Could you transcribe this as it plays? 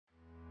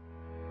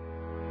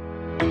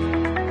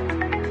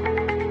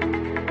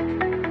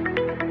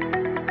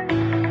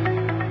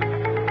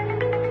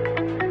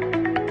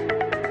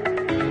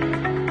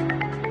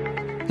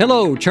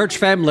Hello, church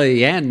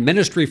family and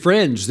ministry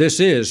friends.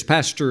 This is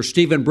Pastor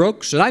Stephen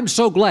Brooks, and I'm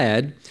so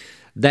glad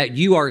that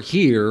you are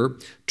here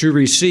to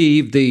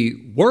receive the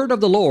word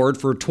of the Lord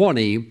for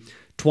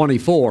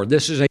 2024.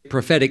 This is a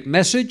prophetic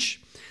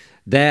message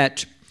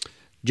that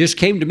just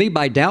came to me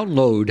by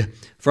download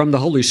from the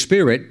Holy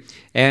Spirit,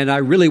 and I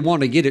really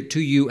want to get it to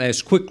you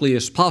as quickly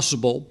as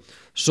possible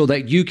so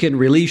that you can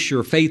release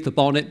your faith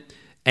upon it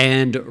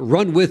and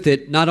run with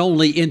it not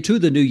only into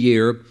the new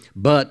year,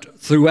 but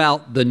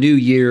throughout the new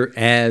year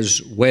as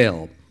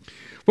well.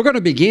 We're going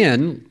to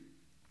begin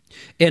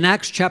in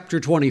Acts chapter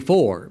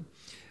 24,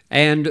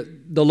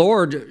 and the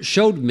Lord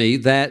showed me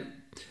that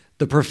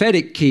the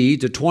prophetic key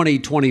to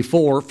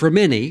 2024 for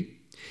many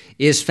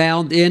is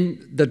found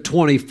in the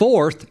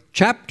 24th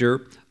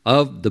chapter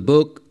of the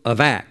book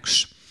of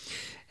Acts.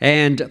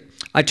 And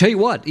I tell you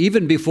what,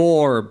 even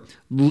before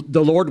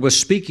the Lord was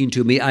speaking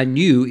to me, I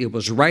knew it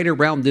was right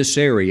around this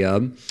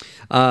area,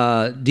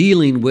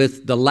 dealing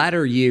with the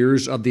latter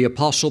years of the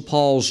Apostle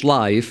Paul's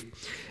life,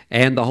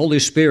 and the Holy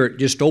Spirit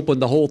just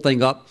opened the whole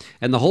thing up,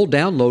 and the whole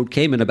download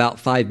came in about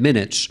 5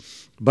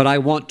 minutes. But I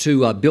want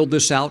to build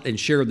this out and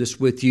share this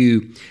with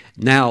you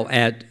now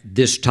at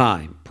this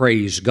time.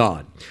 Praise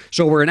God.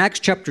 So we're in Acts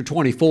chapter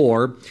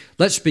 24.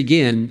 Let's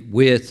begin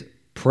with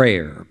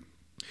prayer.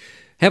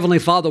 Heavenly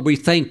Father, we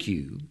thank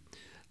you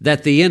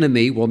that the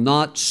enemy will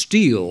not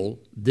steal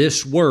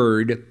this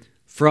word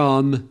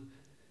from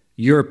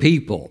your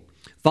people.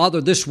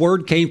 Father, this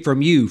word came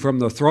from you, from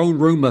the throne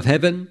room of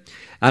heaven,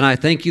 and I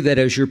thank you that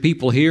as your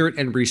people hear it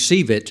and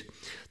receive it,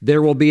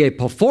 there will be a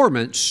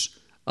performance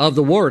of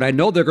the word. I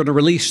know they're going to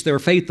release their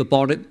faith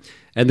upon it,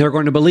 and they're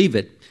going to believe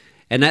it,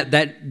 and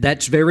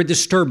that's very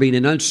disturbing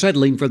and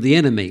unsettling for the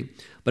enemy.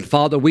 But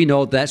Father, we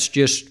know that's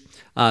just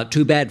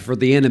too bad for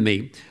the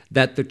enemy,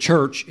 that the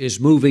church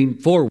is moving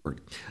forward,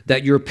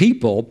 that your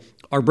people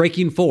are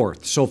breaking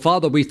forth. So,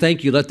 Father, we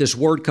thank you. Let this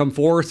word come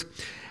forth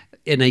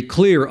in a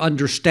clear,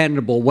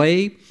 understandable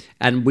way.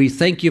 And we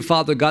thank you,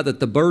 Father God, that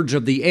the birds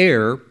of the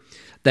air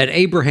that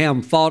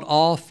Abraham fought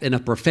off in a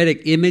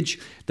prophetic image,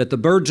 that the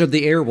birds of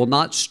the air will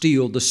not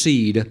steal the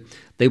seed.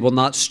 They will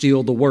not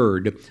steal the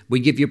word.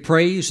 We give you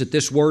praise that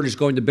this word is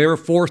going to bear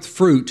forth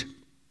fruit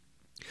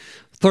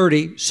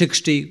 30,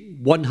 60,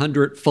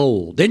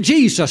 100-fold. In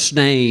Jesus'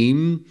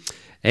 name,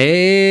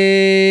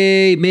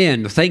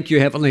 amen. Thank you,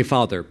 Heavenly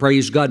Father.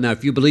 Praise God. Now,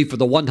 if you believe for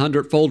the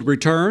 100-fold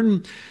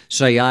return,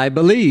 say, I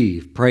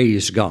believe.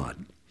 Praise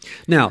God.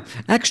 Now,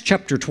 Acts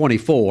chapter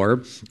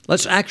 24,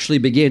 let's actually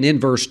begin in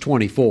verse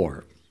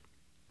 24.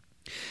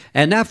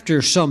 And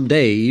after some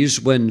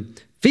days, when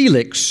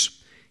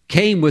Felix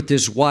came with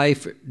his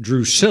wife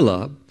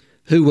Drusilla,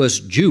 who was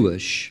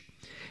Jewish,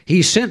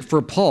 he sent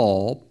for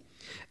Paul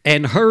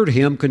and heard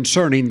him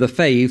concerning the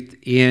faith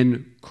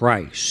in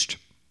Christ.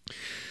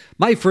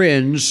 My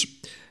friends,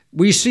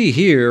 we see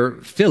here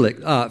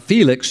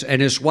Felix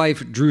and his wife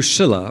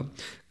Drusilla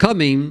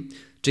coming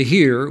to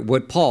hear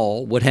what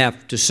Paul would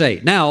have to say.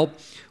 Now,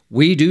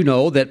 we do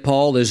know that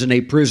Paul is in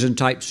a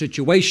prison-type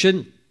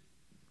situation,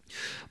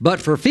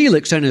 but for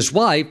Felix and his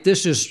wife,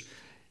 this is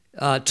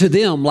to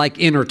them like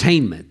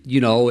entertainment. You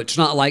know, it's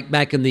not like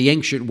back in the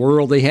ancient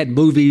world they had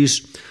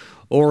movies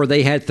or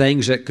they had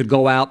things that could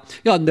go out.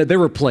 You know, there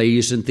were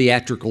plays and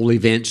theatrical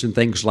events and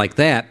things like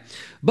that.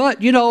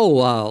 But, you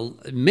know,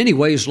 in many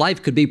ways,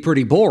 life could be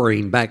pretty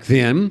boring back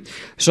then.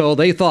 So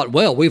they thought,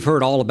 well, we've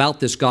heard all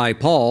about this guy,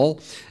 Paul,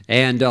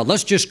 and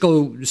let's just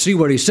go see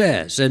what he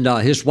says. And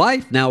his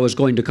wife now is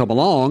going to come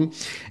along,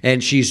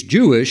 and she's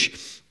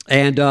Jewish,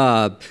 and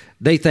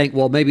they think,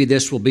 well, maybe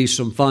this will be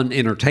some fun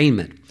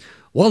entertainment.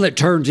 Well, it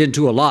turns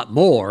into a lot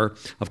more,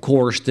 of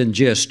course, than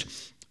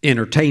just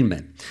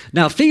entertainment.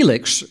 Now,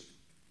 Felix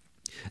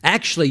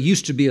actually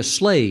used to be a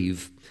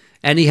slave,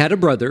 and he had a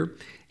brother.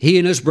 He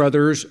and his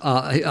brothers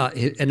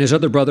and his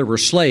other brother were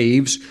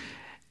slaves,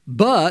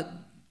 but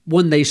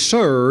when they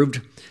served,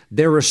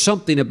 there was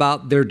something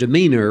about their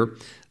demeanor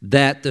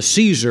that the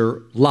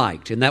Caesar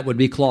liked, and that would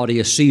be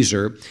Claudius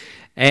Caesar.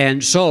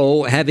 And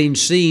so, having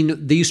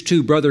seen these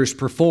two brothers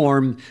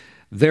perform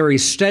very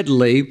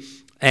steadily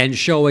and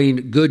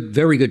showing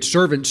very good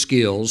servant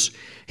skills,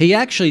 he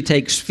actually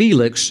takes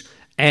Felix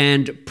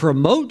and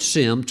promotes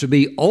him to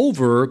be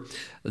over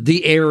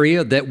the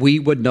area that we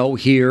would know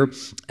here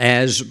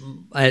as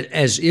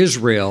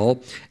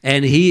Israel,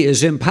 and he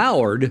is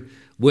empowered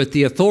with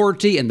the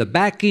authority and the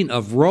backing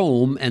of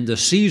Rome and the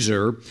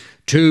Caesar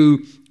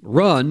to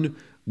run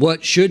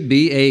what should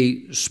be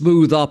a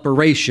smooth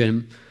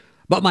operation.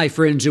 But my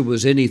friends, it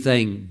was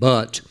anything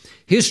but.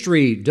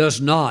 History does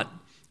not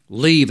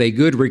leave a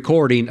good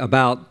recording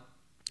about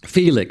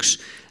Felix,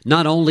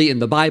 not only in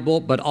the Bible,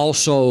 but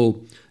also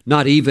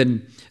not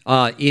even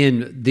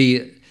in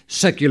the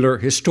secular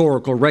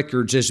historical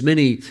records, as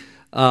many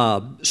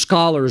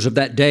scholars of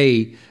that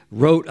day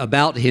wrote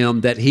about him,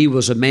 that he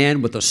was a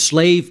man with a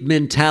slave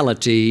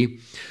mentality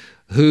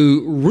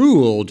who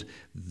ruled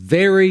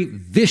very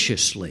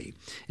viciously.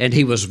 And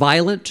he was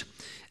violent,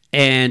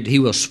 and he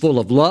was full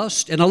of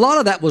lust. And a lot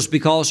of that was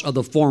because of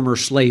the former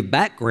slave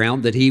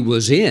background that he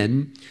was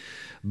in.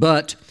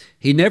 But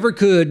he never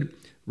could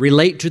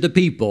relate to the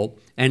people,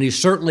 and he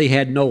certainly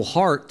had no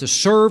heart to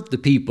serve the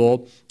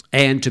people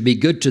and to be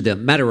good to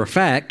them. Matter of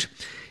fact,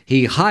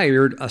 he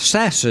hired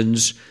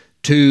assassins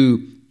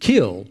to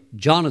kill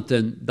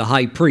Jonathan, the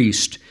high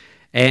priest.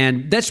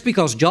 And that's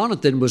because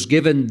Jonathan was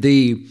given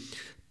the,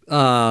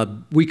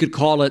 we could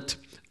call it,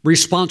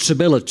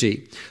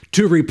 responsibility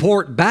to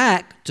report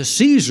back to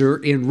Caesar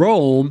in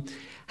Rome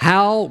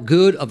how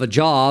good of a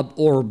job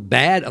or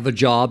bad of a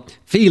job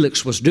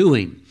Felix was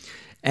doing.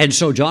 And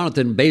so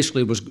Jonathan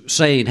basically was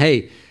saying,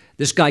 hey,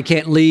 this guy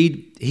can't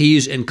lead,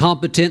 he's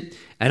incompetent,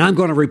 and I'm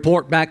going to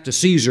report back to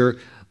Caesar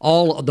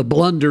all of the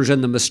blunders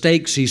and the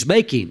mistakes he's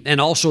making,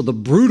 and also the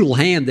brutal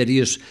hand that he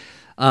is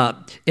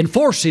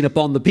enforcing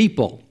upon the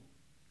people.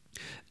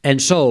 And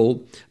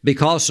so,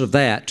 because of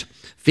that,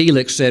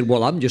 Felix said,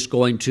 well, I'm just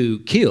going to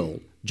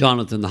kill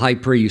Jonathan, the high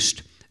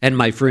priest. And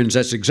my friends,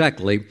 that's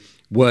exactly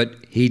what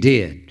he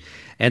did.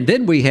 And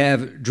then we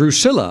have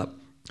Drusilla,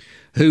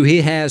 who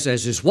he has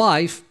as his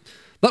wife,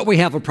 but we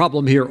have a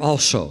problem here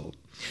also.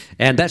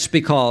 And that's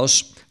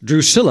because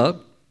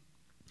Drusilla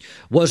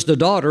was the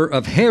daughter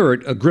of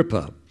Herod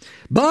Agrippa,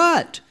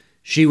 but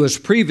she was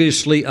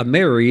previously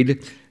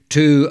married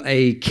to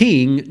a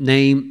king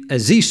named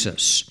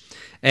Azesus,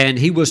 and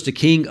he was the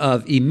king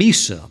of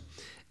Emesa,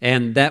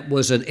 and that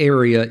was an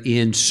area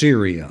in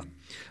Syria.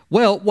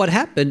 Well, what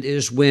happened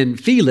is when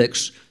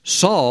Felix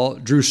saw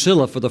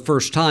Drusilla for the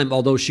first time,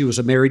 although she was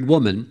a married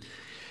woman,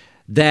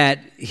 that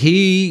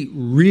he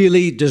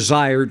really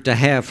desired to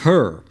have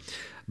her.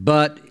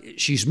 But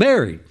she's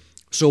married,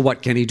 so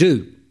what can he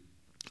do?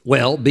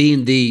 Well,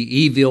 being the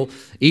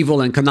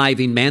evil and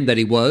conniving man that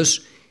he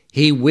was,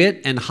 he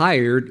went and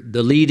hired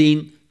the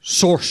leading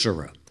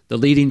sorcerer, the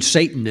leading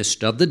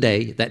Satanist of the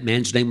day. That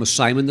man's name was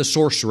Simon the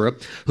sorcerer,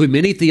 who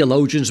many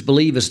theologians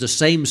believe is the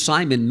same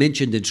Simon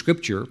mentioned in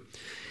Scripture.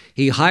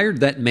 He hired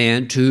that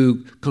man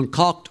to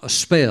concoct a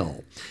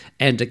spell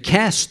and to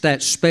cast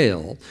that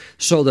spell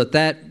so that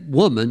that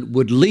woman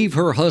would leave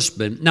her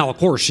husband. Now, of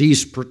course,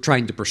 he's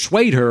trying to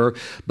persuade her,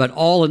 but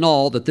all in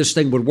all, that this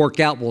thing would work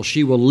out. Well,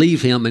 she will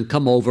leave him and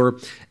come over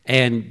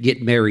and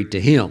get married to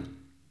him.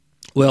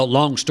 Well,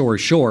 long story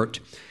short,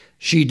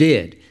 she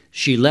did.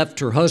 She left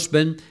her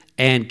husband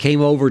and came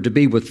over to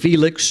be with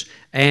Felix,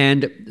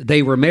 and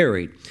they were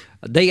married.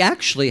 They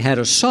actually had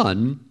a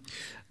son,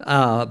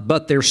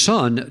 but their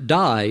son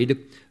died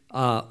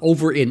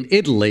over in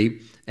Italy.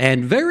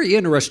 And very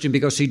interesting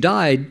because he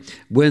died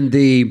when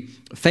the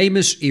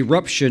famous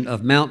eruption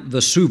of Mount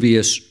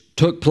Vesuvius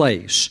took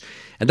place.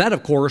 And that,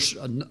 of course,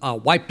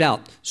 wiped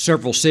out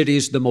several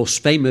cities, the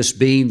most famous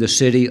being the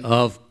city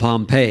of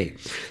Pompeii.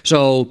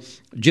 So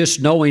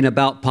just knowing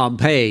about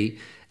Pompeii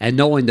and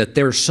knowing that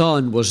their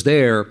son was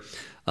there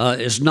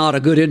is not a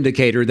good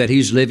indicator that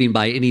he's living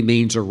by any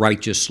means a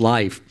righteous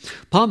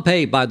life.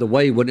 Pompeii, by the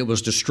way, when it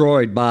was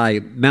destroyed by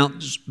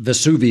Mount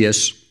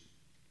Vesuvius,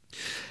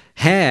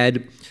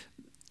 had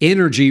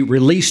energy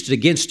released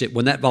against it.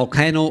 When that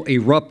volcano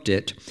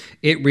erupted,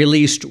 it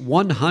released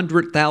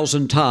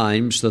 100,000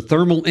 times the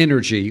thermal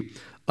energy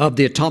of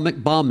the atomic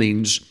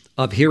bombings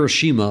of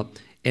Hiroshima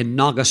and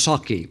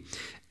Nagasaki.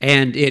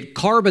 And it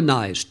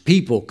carbonized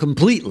people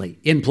completely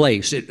in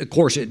place. Of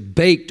course, it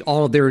baked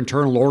all of their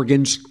internal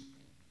organs,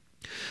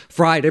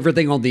 fried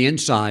everything on the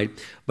inside,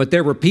 but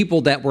there were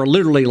people that were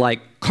literally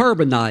like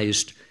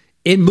carbonized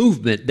in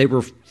movement. They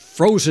were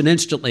frozen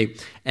instantly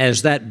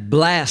as that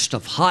blast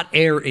of hot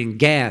air and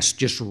gas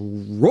just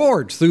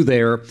roared through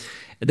there.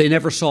 They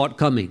never saw it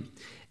coming,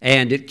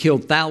 and it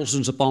killed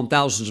thousands upon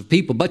thousands of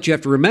people. But you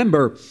have to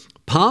remember,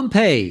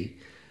 Pompeii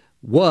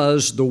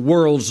was the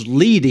world's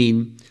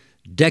leading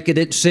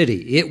decadent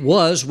city. It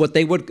was what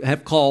they would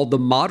have called the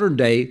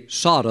modern-day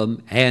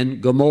Sodom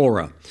and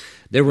Gomorrah.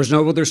 There was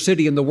no other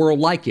city in the world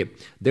like it.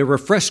 There were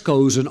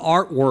frescoes and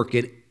artwork,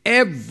 and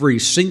every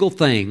single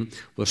thing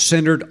was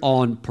centered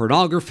on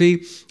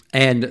pornography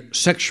and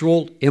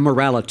sexual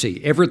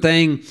immorality.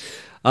 Everything,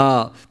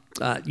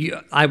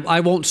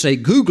 I won't say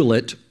Google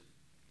it,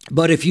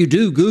 but if you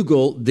do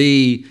Google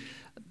the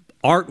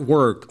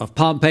artwork of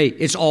Pompeii,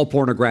 it's all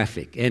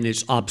pornographic and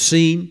it's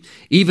obscene,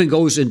 even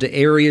goes into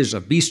areas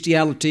of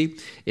bestiality.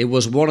 It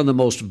was one of the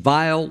most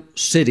vile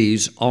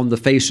cities on the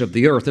face of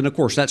the earth. And of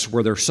course, that's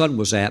where their son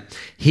was at.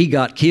 He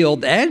got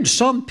killed. And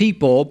some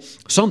people,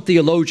 some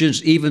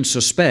theologians even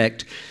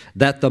suspect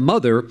that the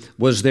mother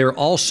was there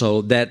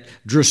also, that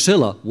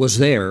Drusilla was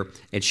there,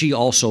 and she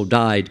also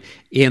died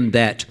in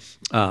that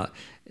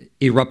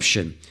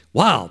eruption.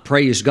 Wow,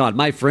 praise God.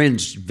 My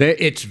friends,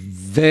 it's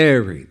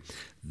very,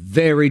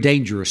 very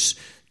dangerous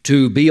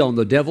to be on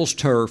the devil's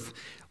turf.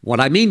 What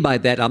I mean by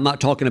that, I'm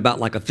not talking about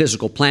like a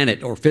physical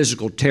planet or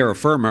physical terra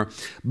firma,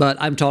 but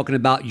I'm talking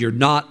about you're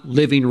not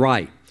living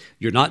right.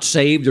 You're not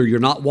saved, or you're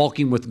not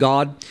walking with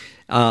God.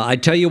 I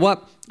tell you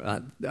what,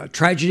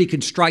 tragedy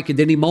can strike at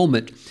any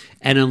moment,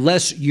 and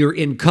unless you're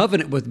in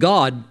covenant with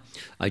God,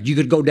 you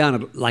could go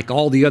down like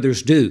all the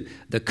others do.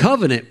 The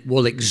covenant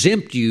will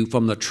exempt you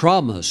from the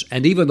traumas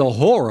and even the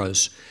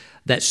horrors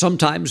that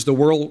sometimes the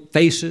world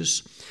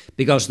faces,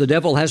 because the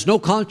devil has no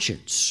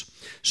conscience.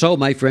 So,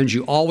 my friends,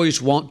 you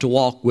always want to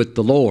walk with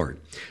the Lord.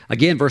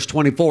 Again, verse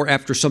 24,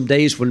 after some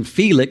days when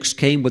Felix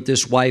came with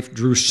his wife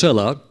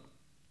Drusilla,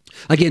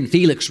 again,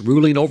 Felix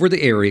ruling over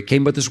the area,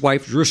 came with his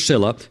wife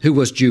Drusilla, who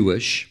was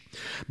Jewish.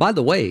 By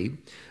the way,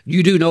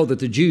 you do know that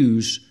the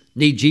Jews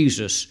need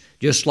Jesus,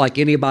 just like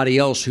anybody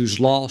else who's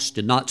lost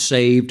and not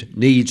saved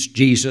needs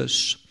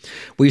Jesus.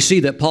 We see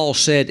that Paul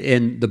said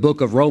in the book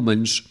of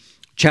Romans,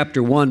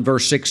 chapter 1,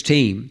 verse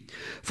 16,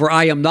 "For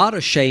I am not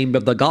ashamed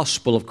of the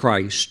gospel of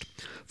Christ,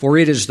 for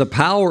it is the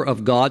power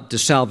of God to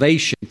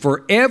salvation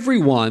for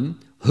everyone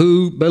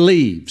who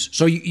believes."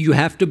 So you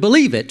have to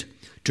believe it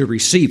to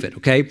receive it,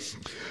 okay?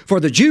 For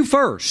the Jew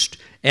first,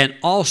 and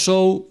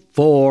also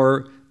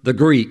for the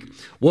Greek.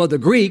 Well, the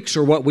Greeks,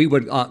 or what we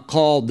would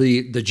call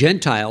the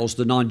Gentiles,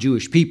 the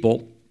non-Jewish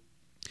people,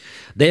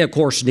 they, of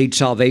course, need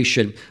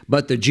salvation,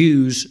 but the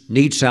Jews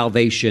need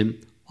salvation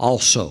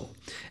also.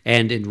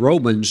 And in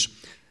Romans,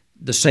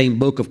 the same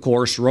book, of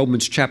course,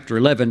 Romans chapter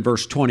 11,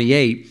 verse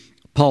 28,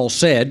 Paul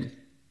said,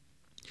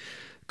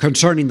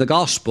 concerning the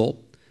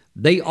gospel,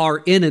 they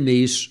are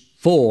enemies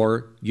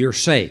for your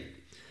sake.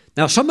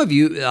 Now, some of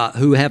you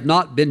who have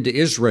not been to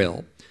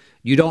Israel,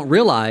 you don't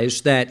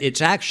realize that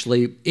it's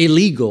actually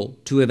illegal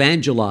to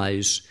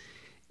evangelize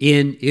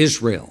in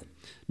Israel.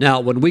 Now,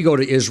 when we go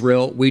to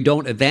Israel, we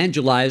don't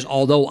evangelize,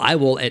 although I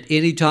will at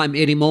any time,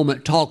 any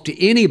moment talk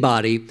to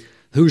anybody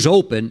who's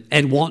open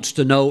and wants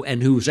to know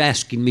and who's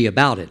asking me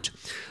about it.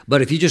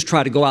 But if you just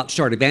try to go out and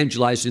start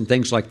evangelizing,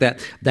 things like that,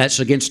 that's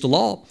against the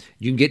law.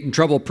 You can get in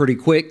trouble pretty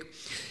quick.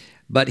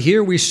 But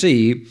here we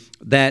see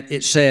that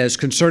it says,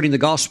 concerning the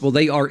gospel,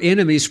 they are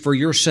enemies for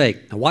your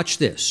sake. Now watch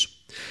this.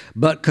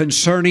 But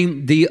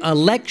concerning the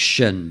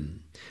election,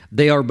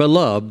 they are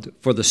beloved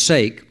for the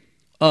sake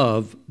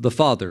of the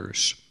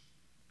fathers.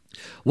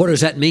 What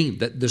does that mean?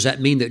 Does that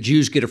mean that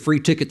Jews get a free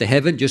ticket to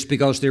heaven just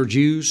because they're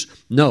Jews?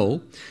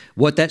 No.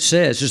 What that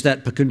says is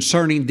that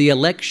concerning the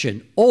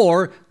election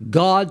or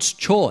God's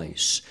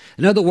choice.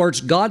 In other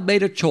words, God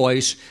made a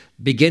choice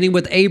beginning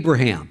with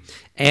Abraham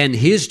and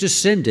his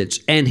descendants,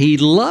 and he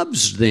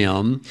loves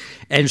them.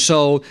 And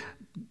so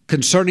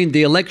concerning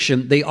the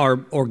election, they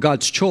are, or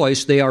God's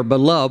choice, they are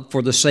beloved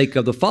for the sake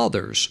of the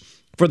fathers.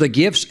 For the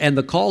gifts and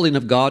the calling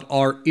of God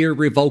are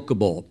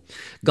irrevocable.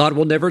 God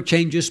will never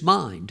change his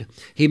mind.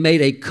 He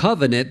made a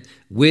covenant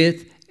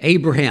with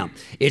Abraham.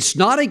 It's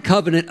not a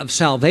covenant of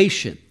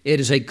salvation. It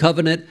is a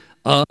covenant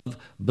of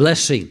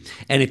blessing.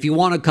 And if you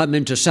want to come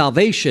into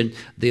salvation,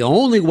 the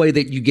only way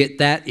that you get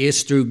that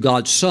is through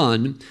God's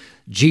Son,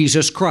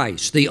 Jesus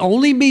Christ. The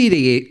only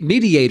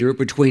mediator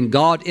between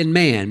God and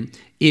man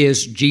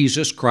is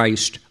Jesus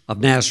Christ of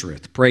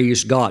Nazareth.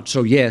 Praise God.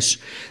 So yes,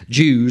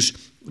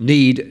 Jews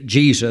need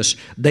Jesus.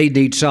 They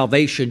need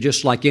salvation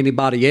just like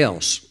anybody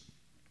else.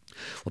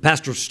 Well,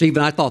 Pastor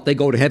Stephen, I thought they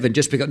go to heaven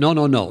just because.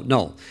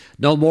 No.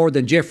 No more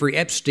than Jeffrey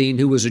Epstein,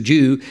 who was a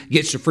Jew,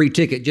 gets a free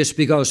ticket just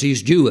because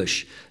he's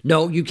Jewish.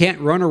 No, you can't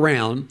run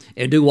around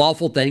and do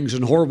awful things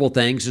and horrible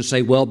things and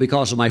say, well,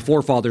 because of my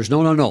forefathers.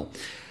 No.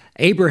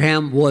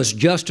 Abraham was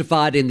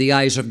justified in the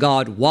eyes of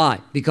God.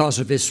 Why? Because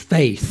of his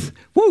faith.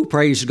 Woo,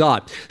 praise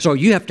God. So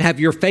you have to have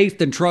your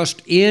faith and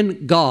trust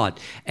in God.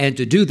 And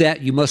to do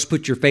that, you must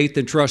put your faith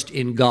and trust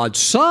in God's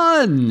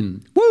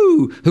Son,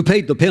 who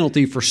paid the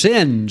penalty for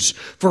sins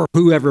for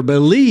whoever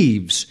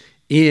believes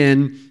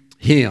in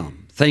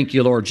him. Thank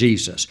you, Lord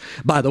Jesus.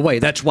 By the way,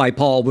 that's why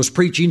Paul was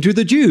preaching to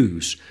the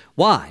Jews.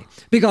 Why?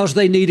 Because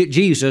they needed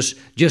Jesus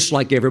just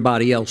like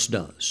everybody else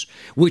does,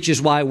 which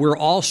is why we're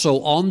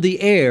also on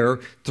the air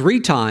 3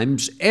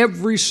 times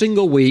every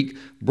single week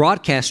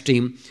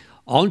broadcasting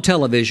on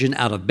television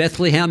out of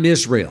Bethlehem,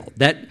 Israel.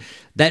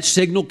 That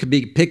signal can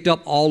be picked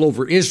up all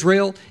over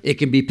Israel. It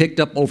can be picked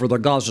up over the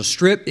Gaza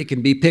Strip. It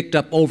can be picked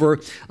up over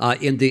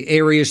in the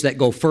areas that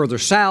go further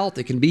south.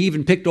 It can be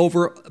even picked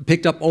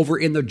up over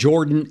in the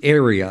Jordan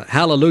area.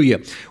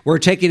 Hallelujah. We're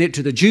taking it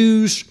to the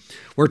Jews.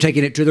 We're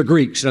taking it to the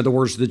Greeks, in other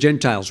words, the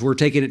Gentiles. We're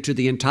taking it to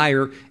the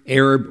entire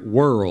Arab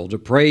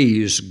world.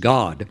 Praise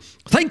God.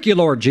 Thank you,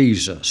 Lord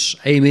Jesus.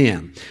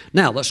 Amen.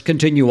 Now, let's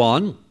continue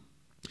on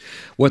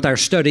with our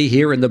study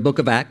here in the book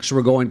of Acts.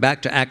 We're going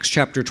back to Acts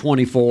chapter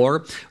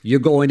 24. You're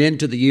going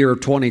into the year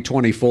of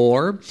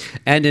 2024.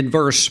 And in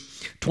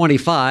verse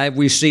 25,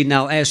 we see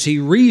now as he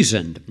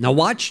reasoned. Now,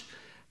 watch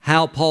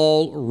how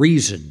Paul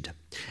reasoned.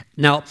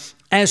 Now,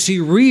 as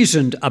he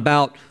reasoned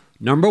about,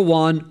 number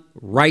 1,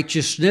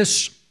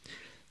 righteousness,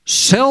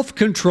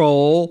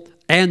 self-control,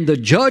 and the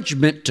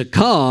judgment to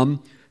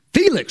come,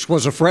 Felix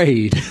was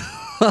afraid.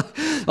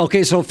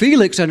 Okay, so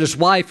Felix and his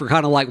wife are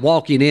kind of like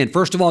walking in.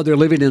 First of all, they're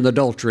living in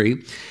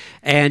adultery.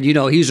 And, you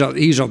know, he's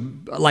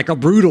like a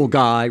brutal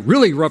guy,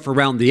 really rough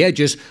around the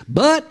edges,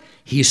 but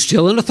he's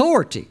still in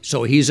authority.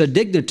 So he's a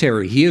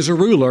dignitary. He is a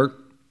ruler.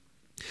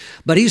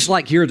 But he's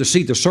like here to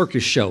see the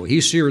circus show.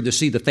 He's here to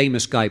see the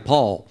famous guy,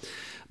 Paul.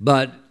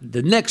 But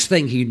the next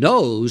thing he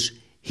knows,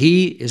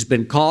 he has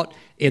been caught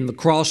in the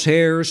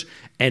crosshairs.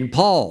 And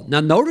Paul, now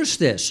notice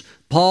this,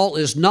 Paul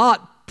is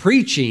not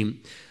preaching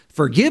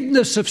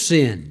forgiveness of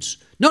sins.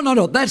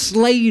 No. That's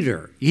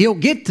later. He'll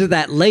get to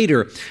that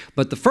later.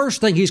 But the first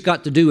thing he's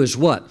got to do is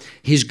what?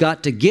 He's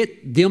got to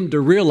get them to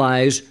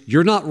realize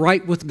you're not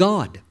right with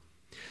God.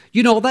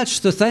 You know,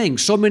 that's the thing.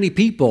 So many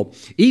people,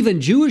 even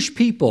Jewish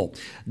people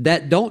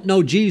that don't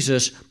know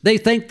Jesus, they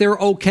think they're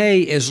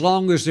okay as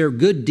long as their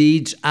good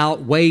deeds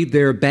outweigh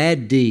their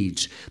bad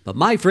deeds. But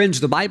my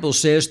friends, the Bible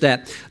says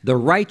that the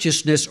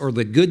righteousness or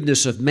the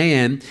goodness of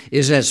man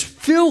is as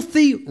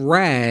filthy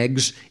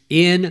rags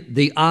in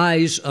the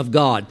eyes of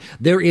God.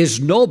 There is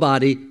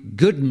nobody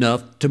good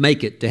enough to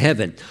make it to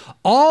heaven.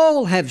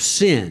 All have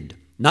sinned,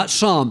 not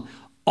some,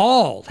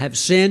 all have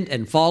sinned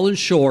and fallen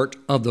short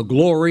of the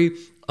glory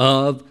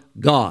of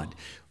God.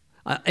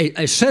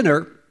 A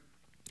sinner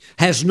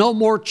has no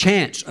more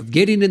chance of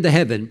getting into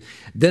heaven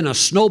than a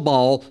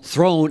snowball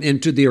thrown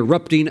into the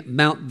erupting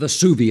Mount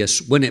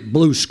Vesuvius when it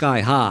blew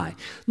sky high.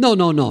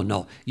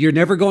 No. You're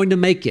never going to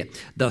make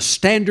it. The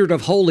standard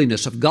of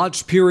holiness, of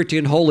God's purity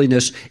and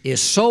holiness,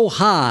 is so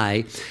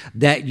high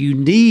that you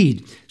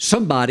need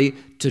somebody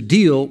to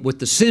deal with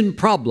the sin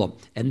problem.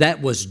 And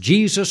that was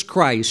Jesus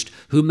Christ,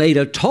 who made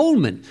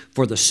atonement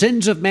for the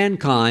sins of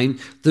mankind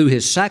through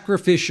his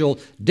sacrificial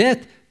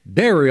death,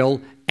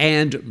 burial,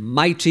 and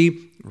mighty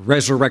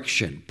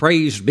resurrection.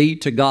 Praise be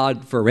to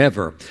God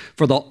forever.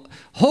 For the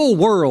whole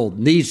world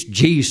needs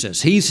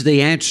Jesus. He's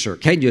the answer.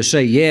 Can you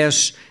say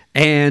yes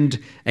and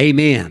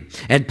amen?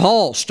 And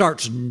Paul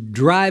starts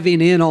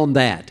driving in on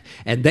that.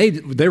 And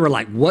they were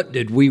like, what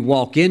did we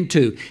walk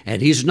into?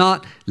 And he's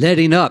not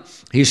letting up.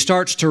 He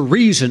starts to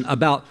reason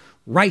about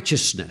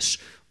righteousness,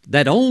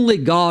 that only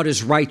God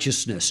is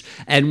righteousness.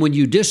 And when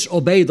you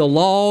disobey the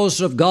laws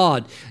of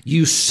God,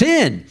 you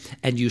sin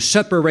and you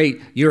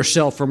separate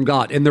yourself from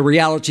God. And the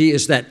reality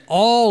is that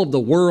all of the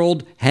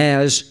world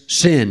has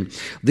sinned.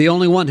 The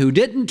only one who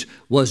didn't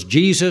was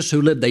Jesus,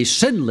 who lived a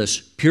sinless,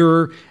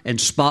 pure, and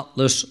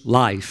spotless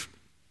life.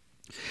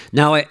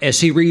 Now, as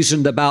he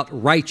reasoned about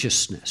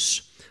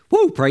righteousness,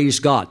 praise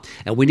God.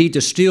 And we need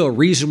to still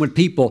reason with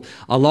people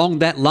along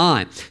that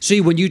line. See,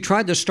 when you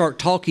try to start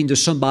talking to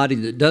somebody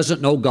that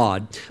doesn't know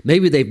God,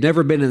 maybe they've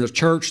never been in the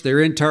church their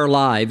entire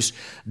lives,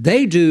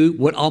 they do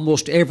what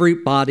almost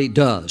everybody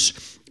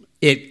does.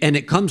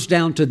 It comes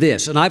down to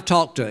this. And I've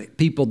talked to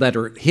people that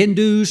are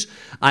Hindus.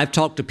 I've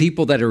talked to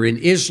people that are in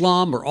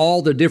Islam or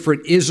all the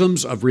different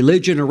isms of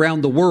religion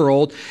around the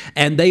world.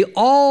 And they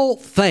all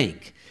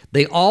think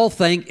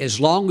as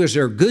long as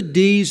their good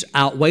deeds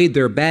outweigh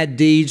their bad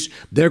deeds,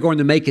 they're going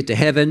to make it to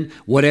heaven,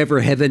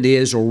 whatever heaven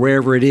is or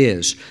wherever it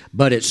is.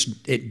 But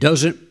it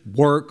doesn't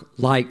work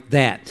like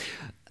that.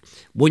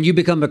 When you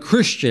become a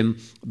Christian,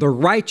 the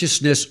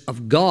righteousness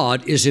of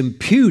God is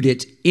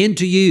imputed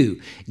into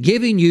you,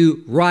 giving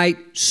you right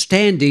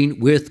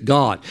standing with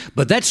God.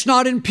 But that's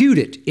not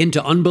imputed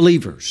into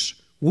unbelievers.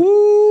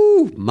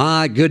 Woo,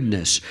 my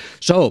goodness.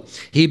 So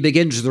he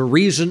begins to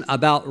reason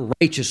about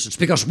righteousness.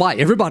 Because why?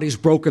 Everybody's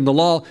broken the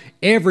law.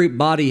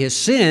 Everybody has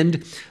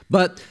sinned.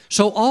 But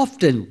so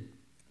often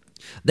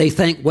they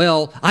think,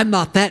 well, I'm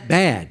not that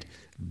bad.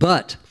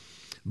 But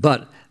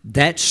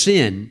that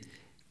sin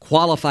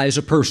qualifies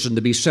a person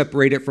to be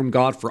separated from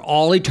God for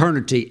all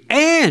eternity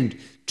and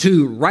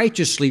to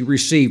righteously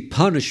receive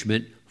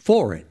punishment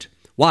for it.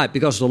 Why?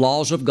 Because the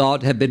laws of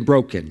God have been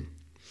broken.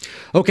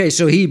 Okay,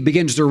 so he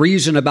begins to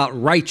reason about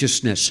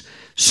righteousness,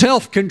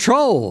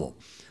 self-control.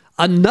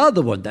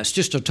 Another one that's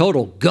just a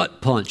total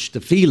gut punch to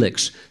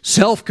Felix.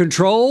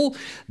 Self-control.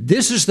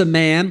 This is the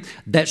man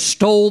that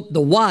stole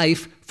the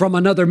wife from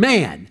another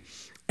man.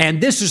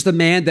 And this is the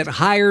man that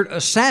hired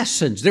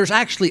assassins. There's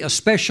actually a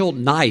special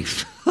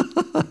knife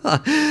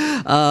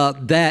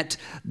that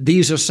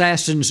these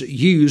assassins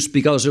used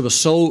because it was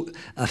so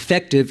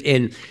effective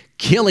in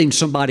killing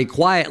somebody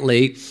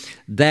quietly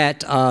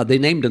that they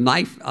named a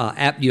knife.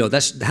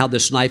 That's how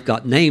this knife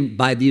got named,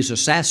 by these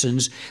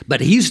assassins.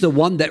 But he's the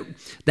one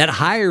that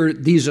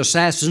hired these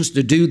assassins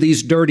to do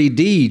these dirty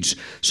deeds.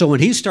 So when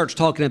he starts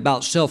talking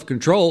about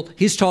self-control,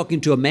 he's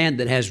talking to a man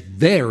that has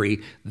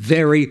very,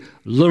 very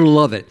little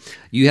of it.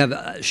 You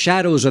have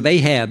shadows of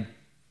Ahab,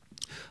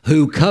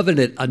 who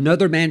coveted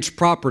another man's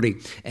property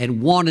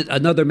and wanted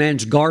another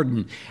man's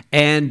garden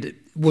and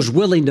was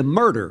willing to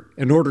murder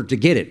in order to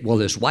get it. Well,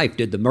 his wife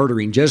did the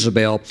murdering,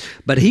 Jezebel,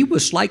 but he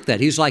was like that.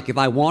 He's like, if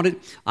I want it,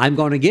 I'm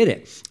going to get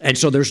it. And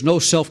so there's no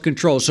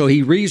self-control. So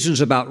he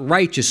reasons about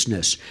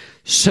righteousness,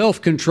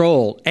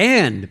 self-control,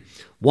 and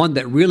one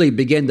that really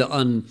began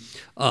to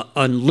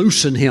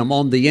unloosen him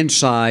on the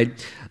inside,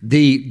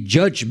 the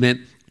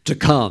judgment to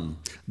come.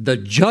 The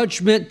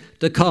judgment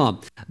to come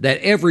that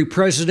every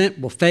president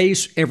will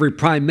face, every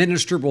prime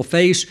minister will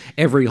face,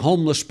 every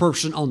homeless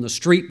person on the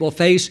street will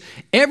face.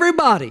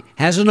 Everybody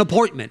has an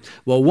appointment.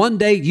 Well, one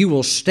day you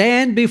will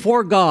stand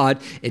before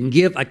God and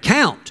give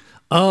account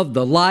of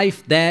the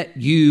life that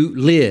you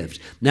lived.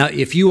 Now,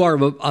 if you are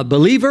a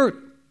believer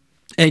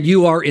and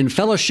you are in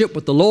fellowship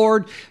with the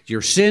Lord,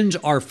 your sins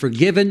are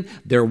forgiven,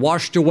 they're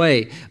washed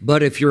away.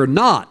 But if you're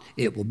not,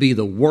 it will be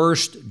the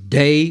worst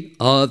day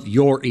of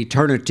your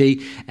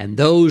eternity. And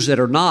those that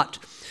are not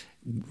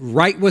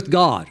right with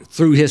God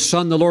through his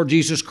Son, the Lord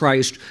Jesus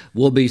Christ,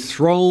 will be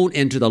thrown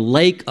into the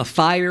lake of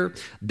fire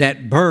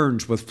that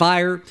burns with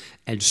fire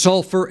and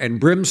sulfur and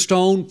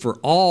brimstone for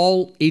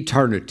all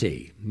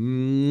eternity.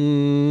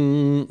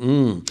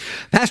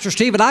 Pastor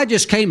Stephen, I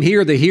just came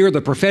here to hear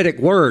the prophetic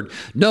word.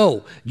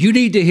 No, you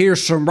need to hear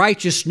some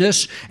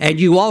righteousness, and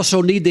you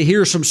also need to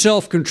hear some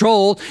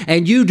self-control,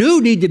 and you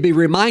do need to be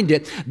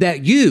reminded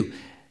that you,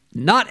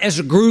 not as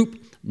a group,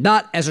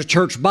 not as a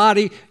church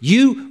body,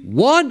 you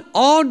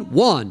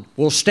one-on-one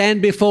will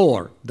stand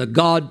before the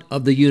God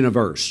of the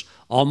universe,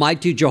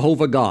 Almighty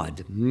Jehovah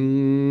God.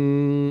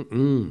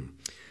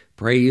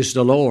 Praise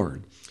the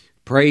Lord.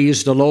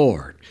 Praise the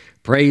Lord.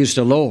 Praise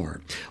the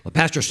Lord. Well,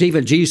 Pastor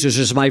Stephen, Jesus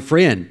is my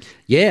friend.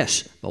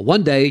 Yes, but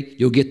one day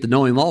you'll get to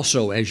know him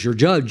also as your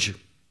judge.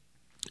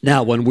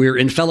 Now, when we're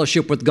in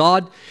fellowship with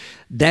God,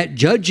 that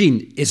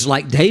judging is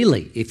like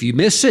daily. If you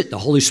miss it, the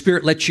Holy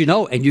Spirit lets you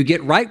know and you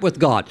get right with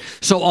God.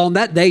 So on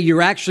that day,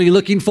 you're actually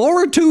looking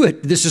forward to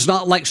it. This is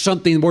not like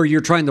something where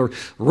you're trying to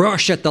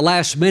rush at the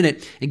last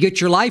minute and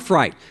get your life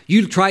right.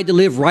 You try to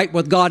live right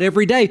with God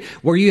every day,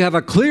 where you have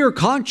a clear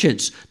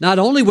conscience, not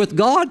only with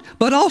God,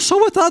 but also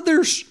with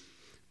others.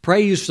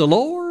 Praise the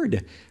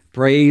Lord.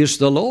 Praise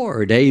the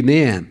Lord.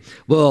 Amen.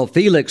 Well,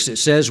 Felix, it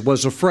says,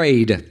 was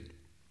afraid.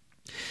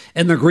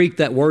 In the Greek,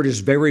 that word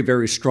is very,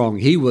 very strong.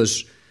 He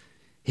was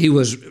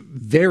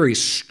very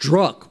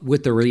struck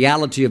with the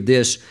reality of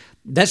this.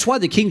 That's why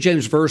the King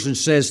James Version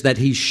says that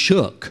he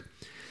shook.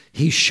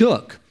 He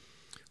shook.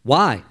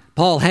 Why?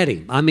 Paul had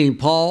him.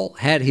 Paul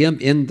had him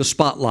in the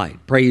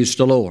spotlight. Praise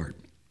the Lord.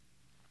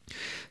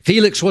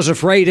 Felix was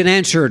afraid and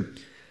answered,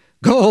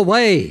 "Go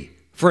away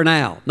for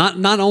now."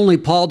 Not only,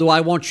 Paul, do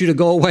I want you to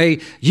go away,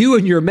 you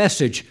and your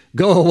message,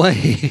 go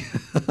away.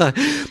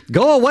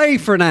 Go away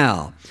for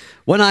now.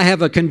 When I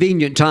have a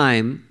convenient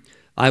time,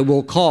 I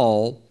will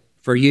call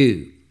for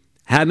you.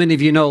 How many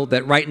of you know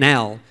that right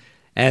now,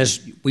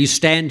 as we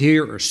stand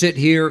here or sit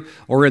here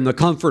or in the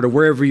comfort of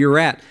wherever you're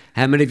at,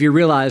 how many of you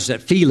realize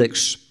that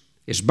Felix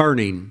is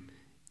burning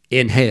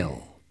in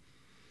hell?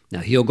 Now,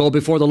 he'll go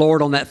before the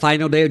Lord on that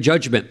final day of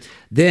judgment.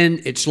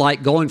 Then it's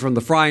like going from the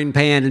frying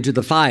pan into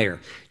the fire.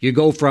 You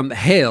go from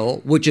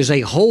hell, which is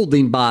a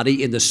holding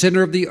body in the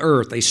center of the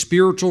earth, a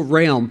spiritual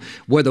realm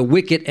where the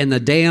wicked and the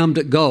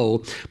damned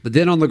go. But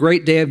then on the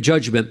great day of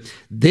judgment,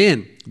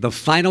 then the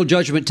final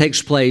judgment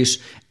takes place,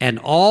 and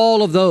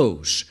all of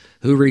those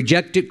who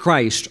rejected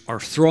Christ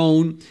are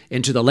thrown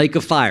into the lake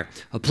of fire,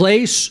 a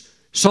place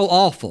so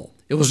awful.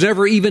 It was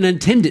never even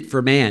intended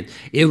for man.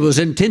 It was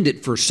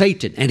intended for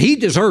Satan, and he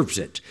deserves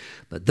it.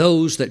 But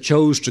those that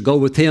chose to go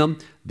with him,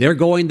 they're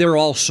going there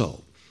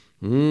also.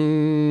 So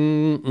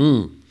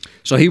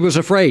he was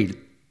afraid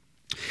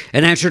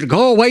and answered,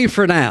 "Go away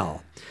for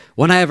now.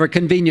 When I have a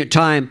convenient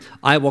time,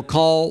 I will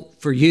call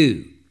for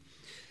you."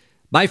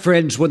 My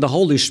friends, when the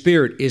Holy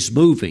Spirit is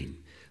moving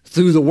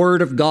through the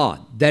Word of God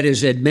that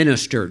is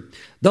administered,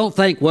 don't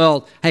think,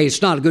 well, hey,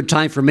 it's not a good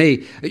time for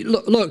me.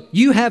 Look,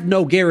 you have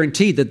no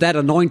guarantee that that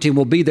anointing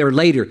will be there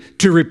later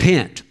to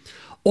repent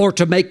or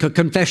to make a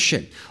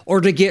confession or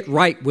to get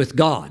right with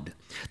God.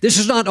 This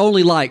is not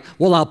only like,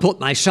 well, I'll put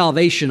my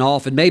salvation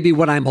off, and maybe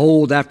when I'm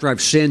old after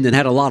I've sinned and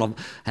had a lot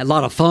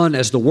of fun,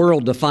 as the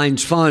world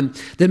defines fun,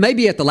 then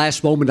maybe at the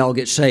last moment I'll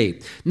get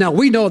saved. Now,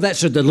 we know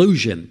that's a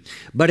delusion,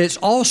 but it's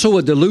also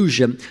a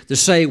delusion to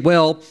say,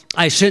 well,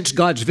 I sense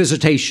God's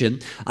visitation.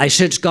 I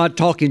sense God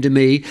talking to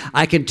me.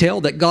 I can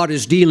tell that God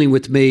is dealing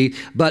with me,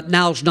 but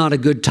now's not a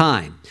good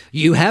time.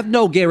 You have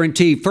no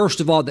guarantee, first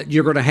of all, that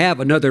you're going to have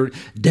another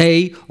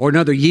day or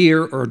another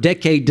year or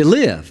decade to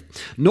live.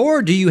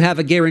 Nor do you have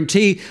a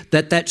guarantee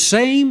that that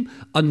same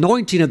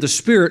anointing of the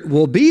Spirit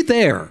will be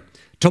there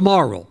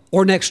tomorrow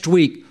or next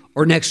week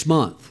or next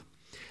month.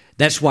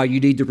 That's why you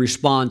need to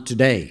respond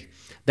today.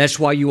 That's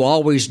why you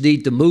always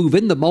need to move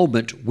in the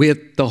moment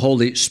with the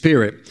Holy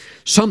Spirit.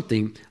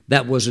 Something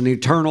that was an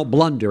eternal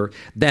blunder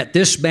that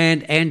this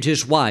man and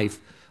his wife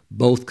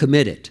both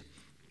committed.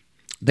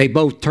 They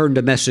both turned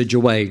the message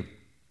away.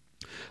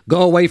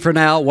 "Go away for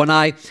now. When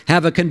I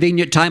have a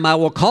convenient time, I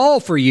will call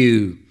for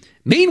you."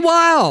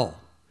 Meanwhile,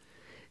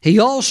 he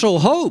also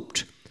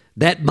hoped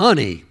that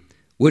money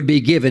would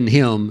be given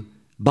him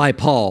by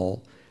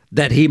Paul,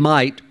 that he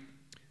might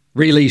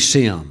release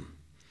him.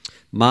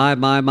 My.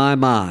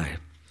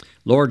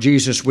 Lord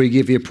Jesus, we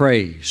give you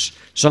praise.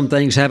 Some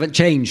things haven't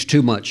changed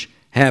too much,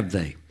 have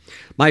they?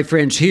 My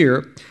friends,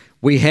 here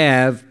we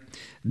have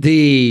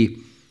the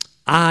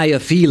eye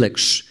of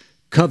Felix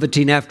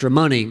coveting after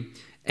money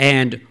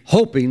and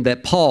hoping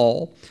that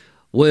Paul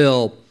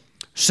will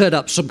set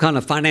up some kind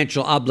of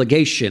financial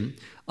obligation,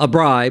 a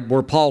bribe,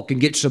 where Paul can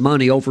get some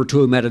money over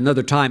to him at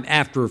another time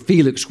after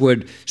Felix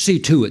would see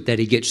to it that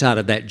he gets out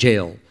of that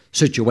jail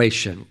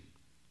situation.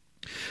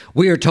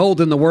 We are told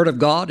in the Word of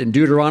God in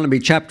Deuteronomy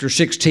chapter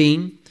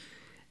 16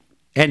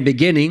 and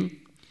beginning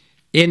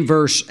in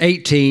verse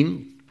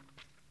 18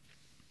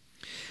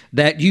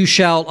 that you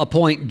shall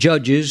appoint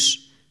judges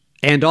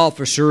and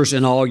officers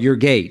in all your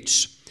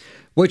gates,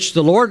 which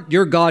the Lord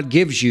your God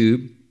gives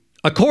you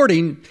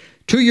according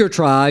to your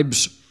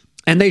tribes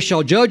and they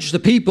shall judge the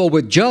people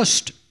with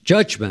just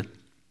judgment.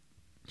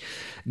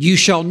 You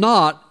shall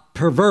not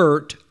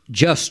pervert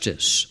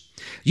justice.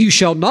 You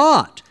shall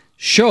not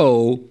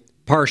show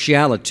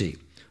partiality,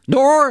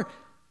 nor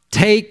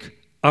take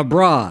a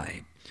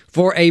bribe.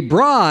 For a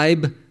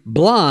bribe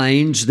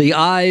blinds the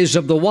eyes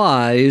of the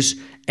wise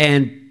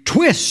and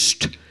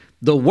twists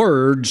the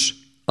words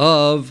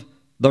of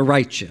the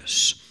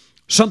righteous.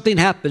 Something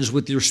happens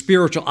with your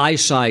spiritual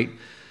eyesight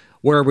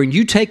where when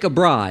you take a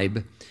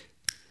bribe,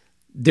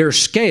 there's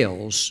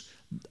scales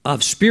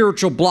of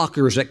spiritual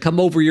blockers that come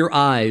over your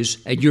eyes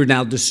and you're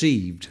now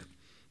deceived.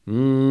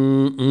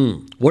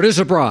 What is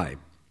a bribe?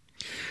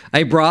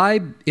 A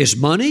bribe is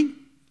money,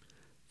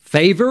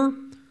 favor,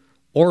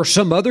 or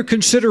some other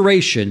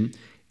consideration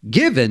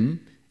given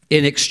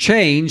in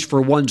exchange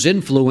for one's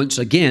influence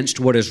against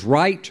what is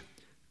right,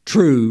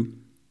 true,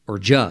 or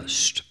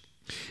just.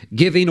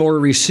 Giving or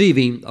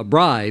receiving a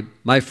bribe,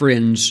 my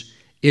friends,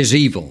 is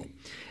evil.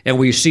 And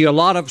we see a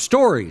lot of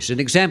stories and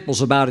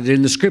examples about it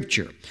in the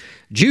Scripture.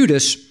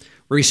 Judas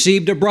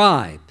received a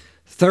bribe,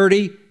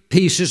 30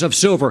 pieces of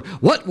silver.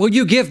 What will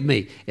you give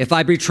me if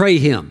I betray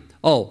him?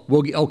 Oh,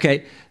 well,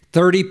 okay,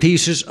 30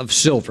 pieces of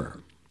silver.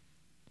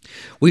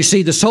 We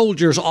see the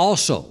soldiers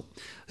also,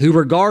 who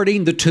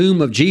regarding the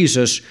tomb of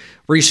Jesus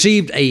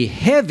received a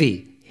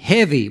heavy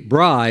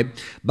bribe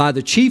by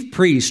the chief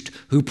priest,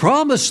 who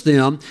promised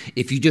them,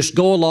 if you just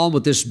go along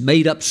with this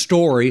made-up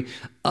story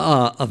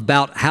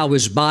about how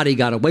his body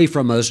got away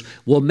from us,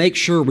 we'll make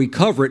sure we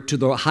cover it to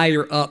the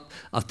higher-up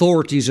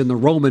authorities in the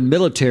Roman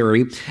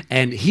military.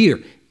 And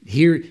here,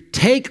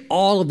 take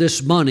all of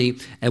this money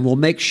and we'll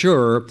make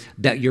sure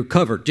that you're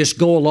covered. Just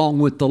go along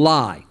with the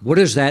lie. What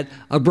is that?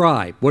 A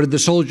bribe. What did the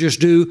soldiers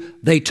do?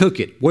 They took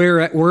it.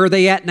 Where are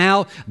they at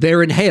now?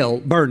 They're in hell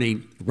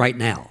burning right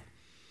now.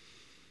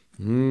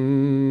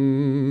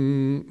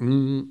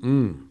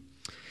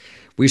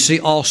 We see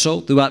also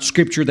throughout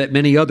Scripture that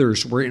many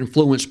others were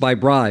influenced by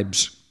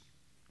bribes.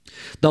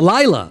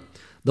 Delilah,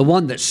 the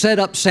one that set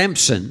up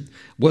Samson,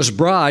 was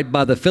bribed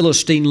by the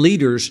Philistine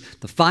leaders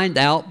to find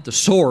out the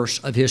source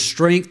of his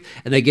strength,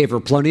 and they gave her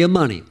plenty of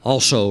money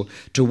also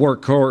to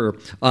work her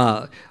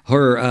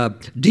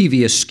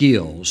devious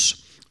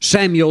skills.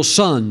 Samuel's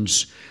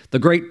sons, the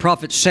great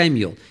prophet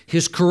Samuel,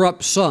 his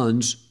corrupt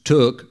sons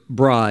took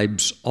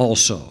bribes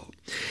also.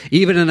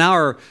 Even in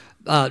our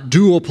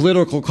dual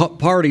political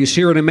parties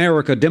here in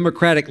America,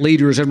 Democratic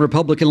leaders and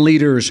Republican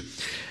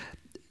leaders,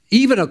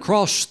 even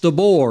across the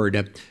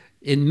board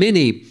in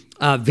many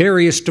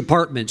various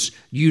departments,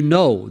 you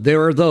know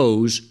there are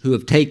those who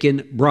have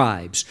taken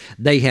bribes.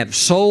 They have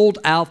sold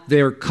out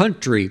their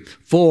country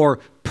for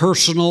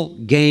personal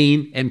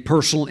gain and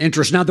personal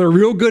interest. Now, they're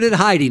real good at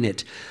hiding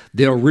it.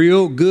 They're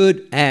real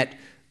good at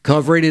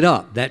covering it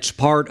up. That's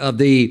part of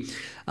the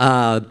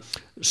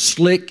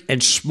slick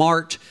and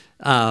smart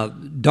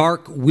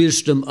dark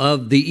wisdom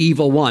of the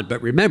evil one.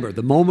 But remember,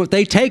 the moment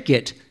they take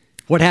it,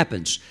 what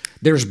happens?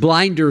 There's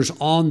blinders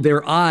on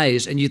their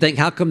eyes, and you think,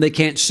 how come they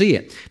can't see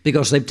it?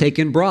 Because they've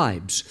taken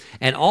bribes.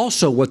 And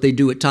also what they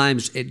do at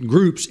times in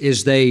groups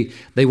is they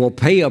will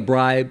pay a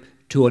bribe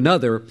to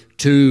another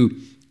to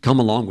come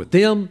along with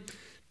them,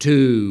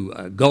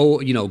 to go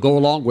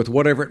along with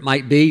whatever it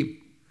might be.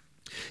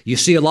 You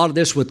see a lot of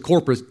this with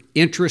corporate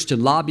interest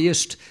and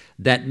lobbyists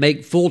that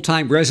make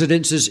full-time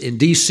residences in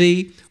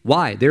D.C.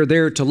 Why? They're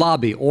there to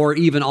lobby, or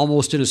even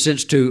almost in a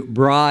sense to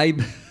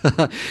bribe.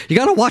 You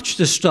got to watch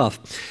this stuff.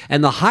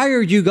 And the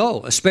higher you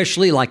go,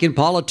 especially like in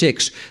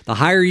politics, the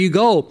higher you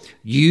go,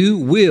 you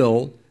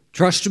will,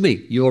 trust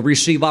me, you'll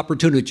receive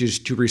opportunities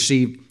to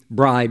receive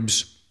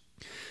bribes.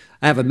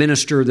 I have a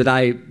minister that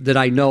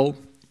I know,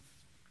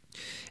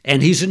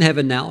 and he's in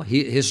heaven now.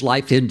 His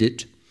life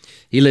ended.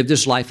 He lived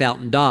his life out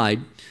and died.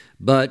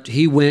 But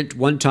he went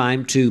one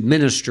time to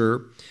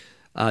minister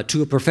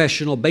to a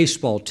professional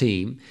baseball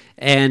team.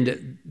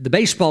 And the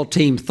baseball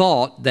team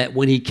thought that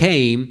when he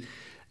came,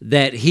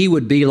 that he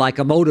would be like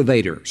a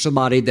motivator,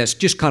 somebody that's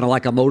just kind of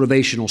like a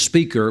motivational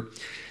speaker.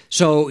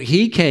 So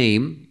he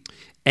came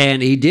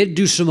and he did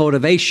do some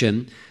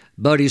motivation,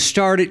 but he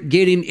started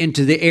getting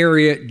into the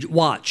area,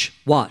 watch,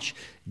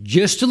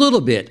 just a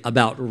little bit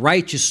about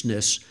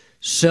righteousness,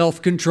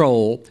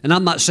 self-control. And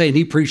I'm not saying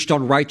he preached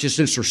on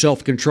righteousness or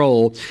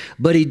self-control,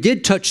 but he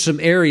did touch some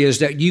areas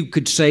that you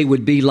could say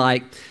would be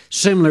like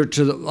similar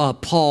to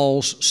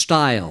Paul's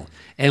style.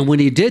 And when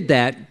he did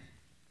that,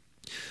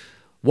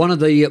 one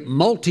of the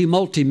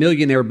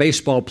multi-millionaire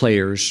baseball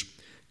players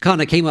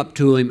kind of came up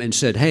to him and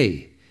said,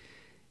 hey,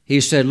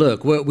 he said,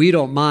 look, we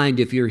don't mind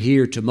if you're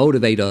here to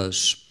motivate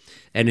us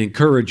and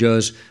encourage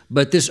us,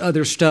 but this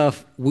other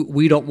stuff,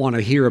 we don't want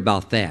to hear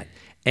about that.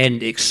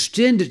 And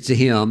extended to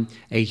him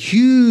a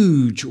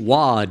huge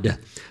wad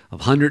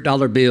of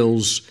 $100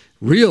 bills,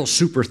 real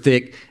super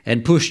thick,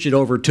 and pushed it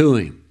over to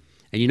him.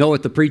 And you know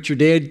what the preacher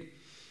did?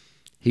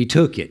 He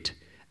took it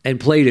and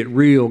played it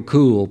real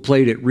cool.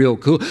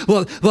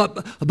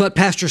 Well, but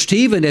Pastor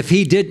Stephen, if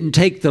he didn't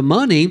take the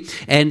money,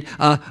 and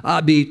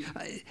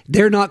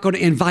they're not going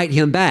to invite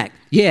him back.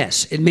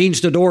 Yes, it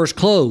means the door's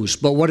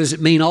closed, but what does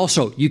it mean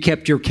also? You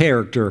kept your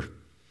character.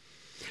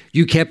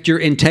 You kept your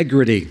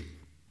integrity.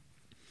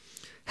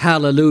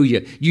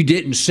 Hallelujah. You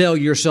didn't sell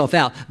yourself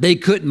out. They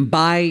couldn't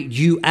buy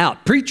you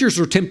out. Preachers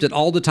are tempted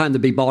all the time to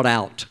be bought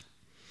out.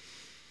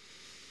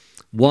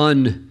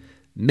 One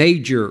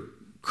major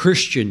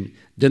Christian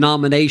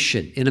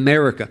denomination in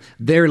America,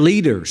 their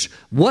leaders,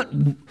 what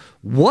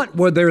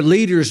were their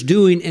leaders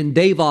doing in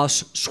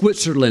Davos,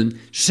 Switzerland,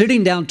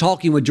 sitting down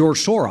talking with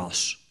George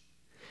Soros?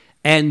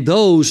 And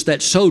those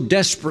that so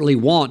desperately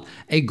want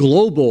a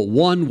global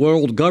one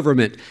world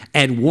government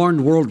and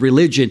one world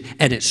religion,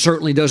 and it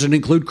certainly doesn't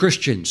include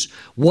Christians.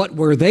 What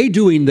were they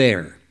doing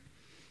there?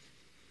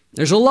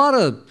 There's a lot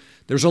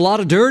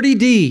of dirty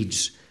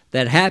deeds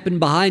that happen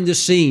behind the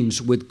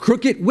scenes with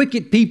crooked,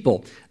 wicked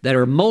people that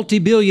are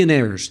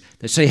multi-billionaires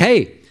that say,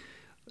 hey,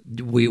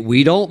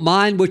 we don't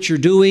mind what you're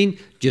doing,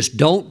 just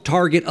don't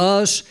target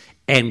us,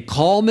 and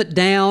calm it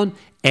down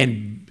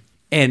and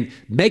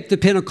make the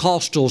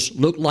Pentecostals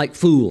look like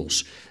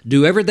fools.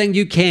 Do everything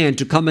you can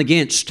to come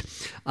against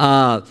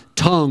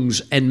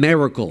tongues and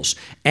miracles,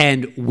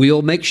 and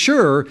we'll make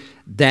sure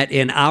that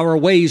in our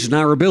ways and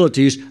our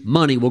abilities,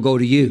 money will go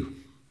to you.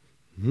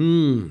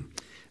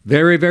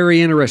 Very,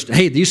 very interesting.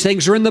 Hey, these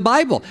things are in the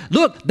Bible.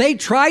 Look, they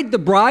tried to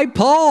bribe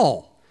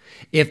Paul.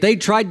 If they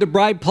tried to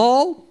bribe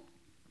Paul,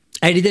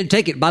 and he didn't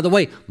take it, by the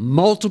way,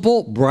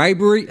 multiple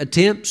bribery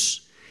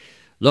attempts.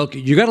 Look,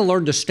 you got to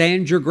learn to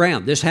stand your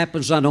ground. This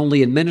happens not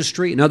only in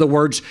ministry. In other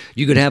words,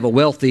 you could have a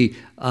wealthy,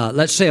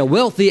 let's say a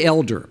wealthy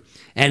elder,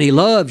 and he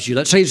loves you.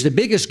 Let's say he's the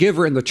biggest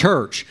giver in the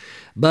church,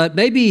 but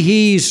maybe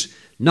he's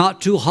not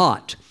too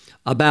hot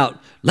about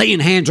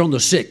laying hands on the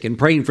sick and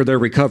praying for their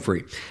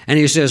recovery. And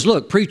he says,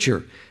 look,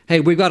 preacher, hey,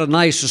 we've got a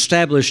nice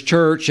established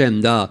church,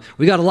 and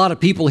we got a lot of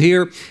people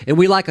here, and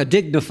we like a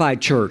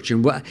dignified church.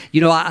 And,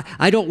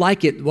 I don't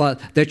like it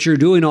that you're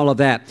doing all of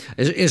that.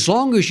 As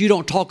long as you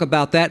don't talk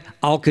about that,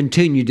 I'll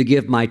continue to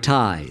give my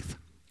tithe.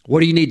 What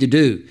do you need to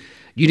do?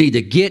 You need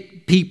to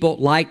get people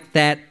like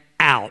that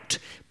out.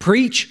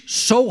 Preach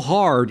so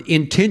hard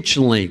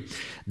intentionally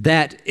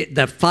that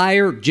the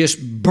fire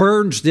just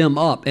burns them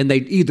up, and they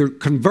either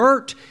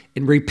convert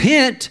and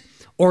repent,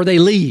 or they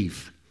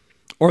leave.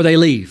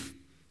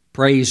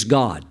 Praise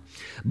God.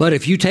 But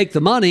if you take the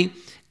money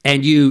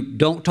and you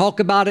don't talk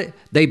about it,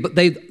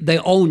 they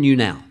own you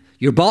now.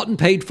 You're bought and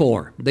paid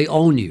for. They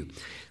own you.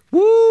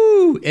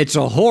 Woo! It's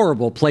a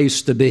horrible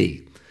place to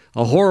be.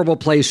 A horrible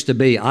place to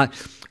be.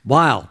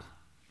 Wow.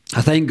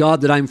 I thank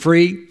God that I'm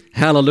free.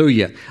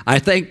 Hallelujah. I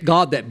thank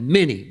God that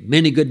many,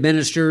 many good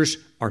ministers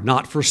are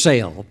not for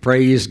sale.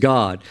 Praise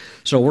God.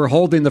 So we're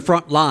holding the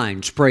front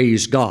lines.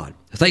 Praise God.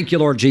 Thank you,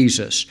 Lord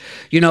Jesus.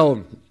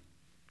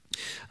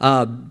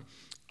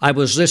 I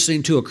was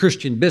listening to a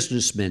Christian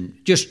businessman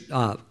just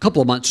a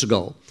couple of months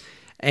ago,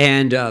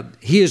 and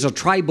he is a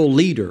tribal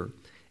leader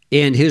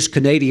in his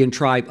Canadian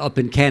tribe up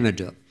in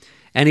Canada.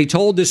 And he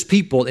told his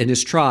people in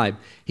his tribe,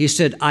 he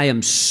said, I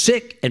am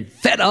sick and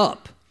fed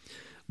up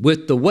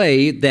with the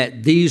way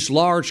that these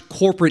large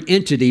corporate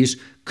entities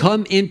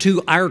come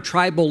into our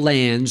tribal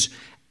lands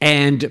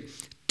and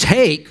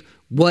take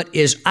what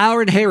is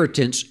our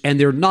inheritance, and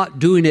they're not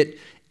doing it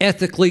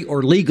ethically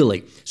or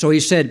legally. So he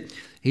said,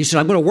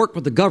 I'm going to work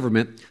with the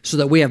government so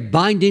that we have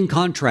binding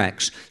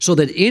contracts so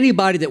that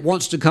anybody that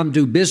wants to come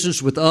do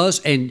business with us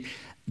and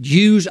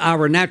use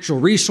our natural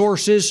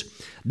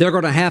resources, they're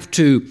going to have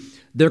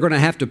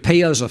to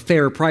pay us a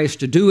fair price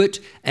to do it,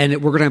 and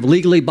we're going to have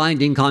legally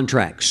binding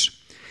contracts.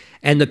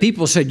 And the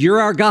people said, you're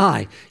our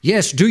guy.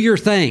 Yes, do your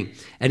thing.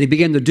 And he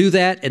began to do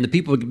that, and the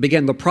people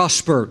began to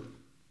prosper.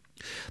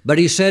 But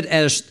he said,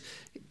 as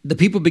the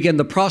people began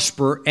to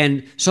prosper,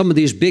 and some of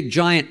these big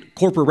giant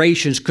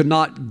corporations could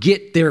not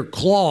get their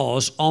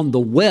claws on the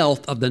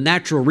wealth of the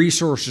natural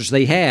resources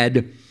they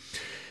had,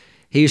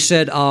 he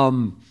said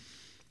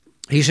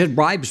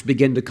bribes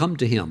began to come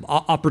to him,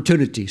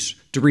 opportunities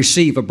to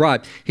receive a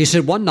bribe. He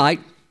said one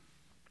night,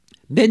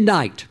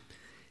 midnight,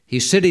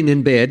 he's sitting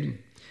in bed,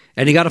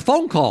 and he got a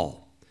phone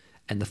call,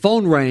 and the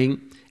phone rang.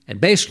 And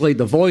basically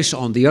the voice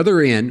on the other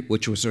end,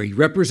 which was a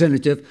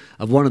representative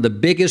of one of the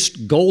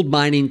biggest gold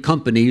mining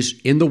companies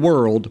in the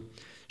world,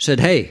 said,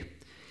 hey,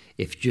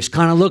 if you just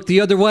kind of look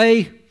the other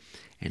way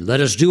and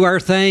let us do our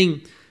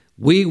thing,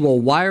 we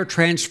will wire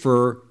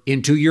transfer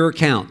into your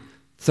account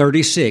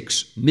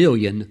 $36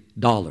 million.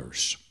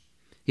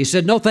 He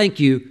said, no, thank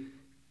you.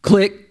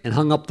 Click, and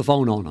hung up the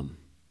phone on him.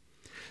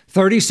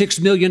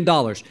 $36 million,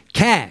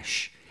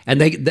 cash. And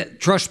they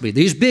trust me,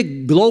 these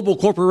big global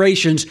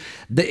corporations,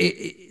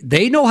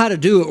 they know how to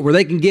do it where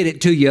they can get it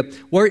to you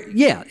where,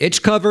 yeah, it's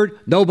covered.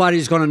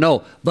 Nobody's going to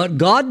know. But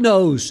God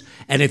knows.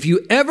 And if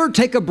you ever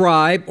take a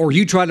bribe or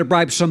you try to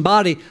bribe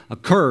somebody, a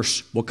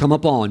curse will come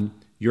upon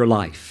your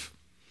life.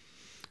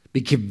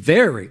 Be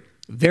very,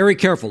 very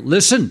careful.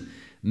 Listen,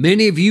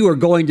 many of you are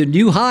going to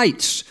new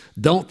heights.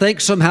 Don't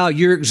think somehow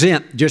you're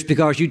exempt just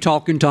because you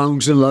talk in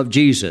tongues and love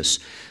Jesus.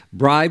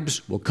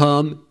 Bribes will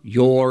come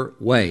your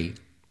way.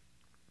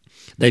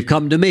 They've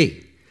come to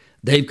me.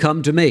 They've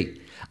come to me.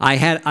 I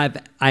had a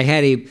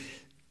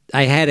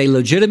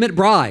legitimate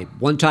bribe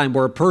one time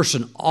where a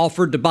person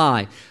offered to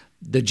buy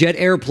the jet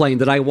airplane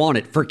that I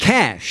wanted for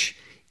cash.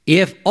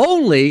 If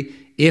only,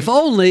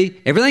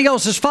 everything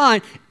else is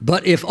fine,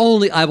 but if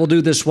only I will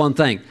do this one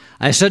thing.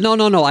 I said,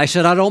 no. I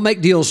said, I don't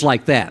make deals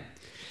like that.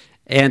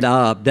 And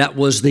that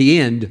was the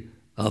end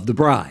of the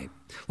bribe.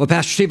 Well,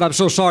 Pastor Steve, I'm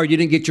so sorry you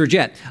didn't get your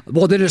jet.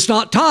 Well, then it's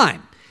not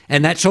time.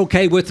 And that's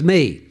okay with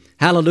me.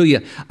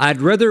 Hallelujah. I'd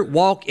rather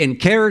walk in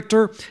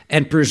character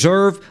and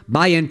preserve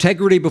my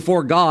integrity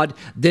before God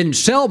than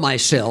sell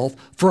myself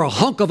for a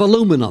hunk of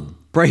aluminum.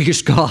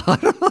 Praise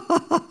God.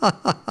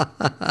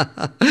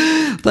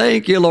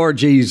 Thank you, Lord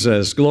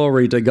Jesus.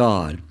 Glory to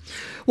God.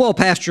 Well,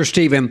 Pastor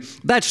Stephen,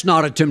 that's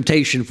not a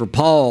temptation for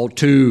Paul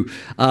to,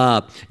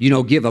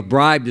 give a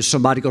bribe to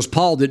somebody because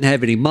Paul didn't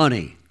have any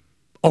money.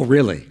 Oh,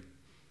 really?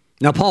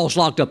 Now, Paul's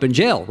locked up in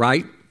jail,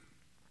 right?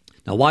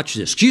 Now, watch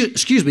this.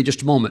 Excuse me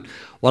just a moment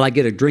while I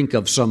get a drink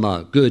of some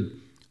good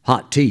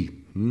hot tea.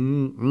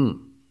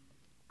 Mm-mm.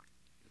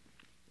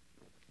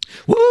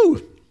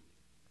 Woo!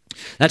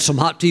 That's some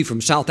hot tea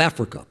from South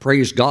Africa.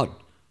 Praise God.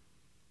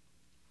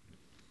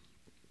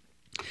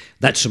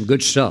 That's some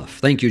good stuff.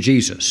 Thank you,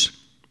 Jesus.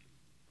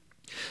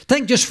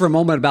 Think just for a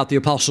moment about the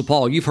Apostle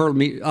Paul. You've heard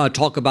me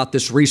talk about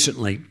this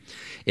recently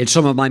in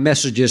some of my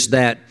messages,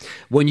 that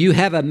when you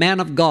have a man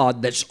of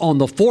God that's on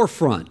the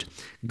forefront,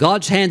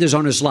 God's hand is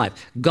on his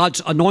life.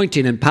 God's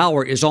anointing and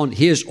power is on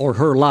his or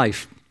her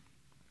life.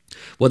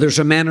 Whether it's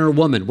a man or a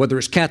woman, whether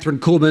it's Catherine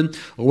Kuhlman,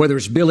 or whether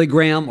it's Billy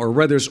Graham, or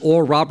whether it's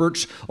Oral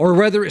Roberts, or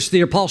whether it's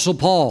the Apostle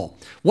Paul.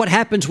 What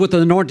happens with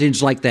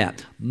anointings like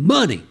that?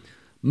 Money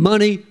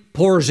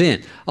pours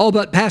in. Oh,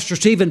 but Pastor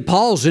Stephen,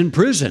 Paul's in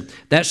prison.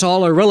 That's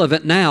all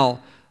irrelevant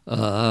now.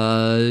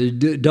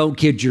 Don't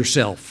kid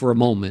yourself for a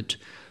moment.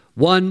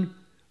 One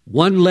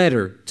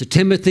letter to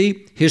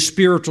Timothy, his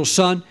spiritual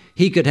son,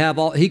 he could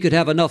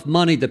have enough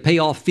money to pay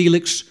off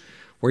Felix,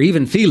 where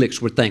even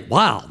Felix would think,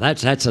 wow,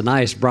 that's a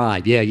nice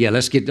bribe. Yeah,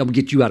 I'm gonna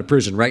get you out of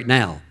prison right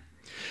now.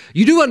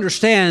 You do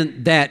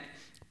understand that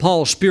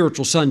Paul's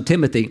spiritual son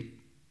Timothy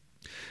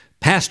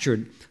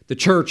pastored the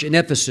church in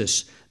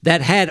Ephesus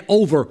that had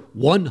over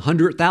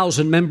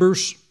 100,000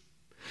 members.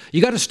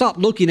 You got to stop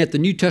looking at the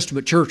New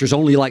Testament church as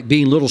only like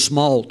being little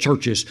small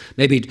churches,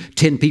 maybe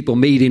 10 people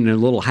meeting in a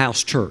little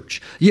house church.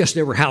 Yes,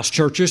 there were house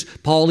churches.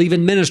 Paul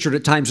even ministered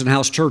at times in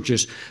house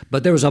churches.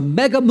 But there was a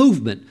mega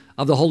movement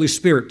of the Holy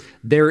Spirit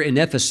there in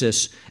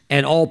Ephesus.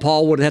 And all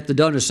Paul would have to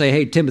done is say,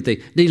 hey,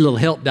 Timothy, need a little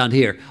help down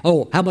here.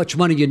 Oh, how much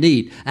money you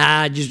need?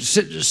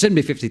 Just send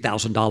me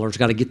 $50,000.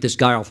 Got to get this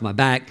guy off my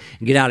back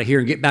and get out of here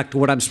and get back to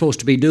what I'm supposed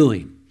to be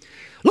doing.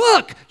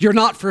 Look, you're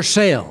not for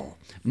sale.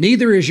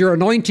 Neither is your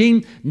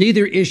anointing,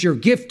 neither is your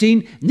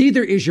gifting,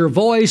 neither is your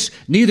voice,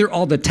 neither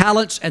are the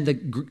talents and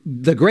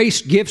the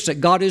grace gifts that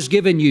God has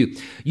given you.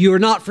 You are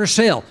not for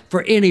sale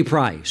for any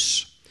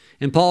price.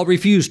 And Paul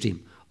refused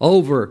him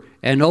over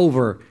and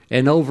over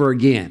and over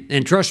again.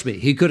 And trust me,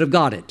 he could have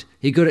got it.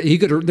 He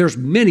could. There's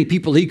many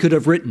people he could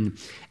have written,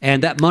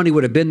 and that money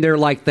would have been there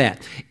like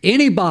that.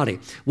 Anybody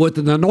with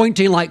an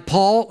anointing like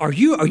Paul, are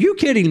you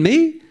kidding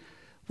me?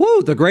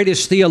 Woo, the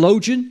greatest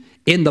theologian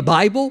in the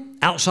Bible,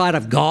 outside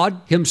of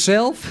God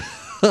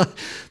himself?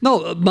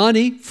 No,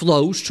 money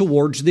flows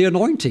towards the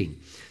anointing.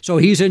 So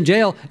he's in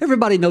jail.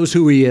 Everybody knows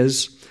who he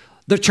is.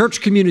 The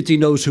church community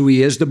knows who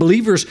he is. The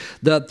believers,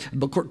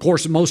 of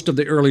course, most of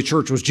the early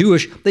church was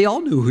Jewish. They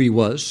all knew who he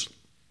was.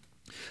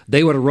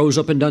 They would have rose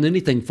up and done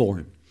anything for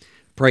him.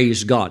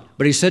 Praise God.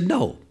 But he said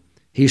no.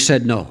 He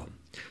said no.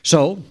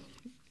 So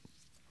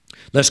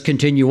let's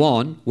continue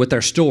on with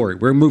our story.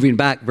 We're moving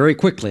back very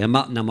quickly. I'm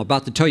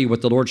about to tell you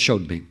what the Lord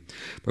showed me.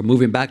 We're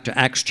moving back to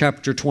Acts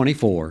chapter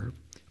 24.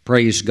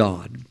 Praise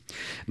God.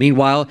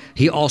 Meanwhile,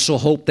 he also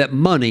hoped that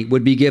money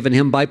would be given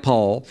him by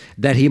Paul,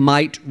 that he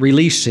might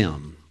release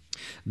him.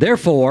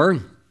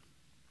 Therefore,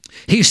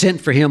 he sent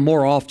for him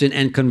more often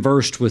and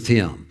conversed with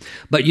him.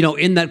 But,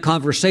 in that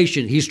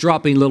conversation, he's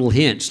dropping little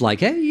hints like,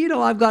 hey,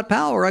 I've got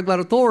power, I've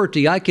got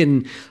authority, I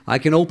can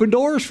open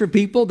doors for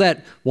people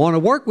that want to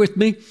work with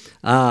me.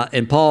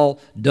 And Paul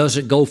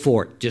doesn't go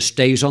for it, just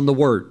stays on the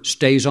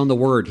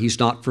word, He's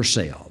not for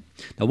sale.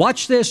 Now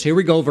watch this. Here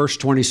we go, verse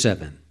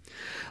 27.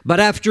 But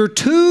after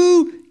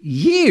 2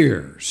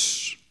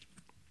 years,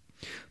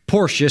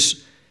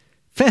 Porcius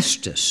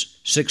Festus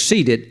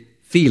succeeded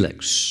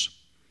Felix.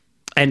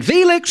 And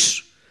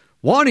Felix,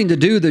 wanting to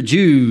do the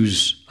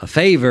Jews a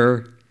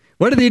favor,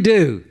 what did he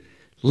do?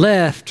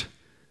 Left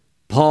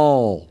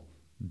Paul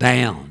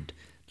bound.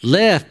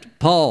 Left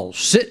Paul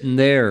sitting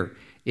there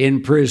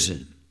in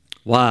prison.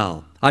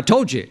 Wow. I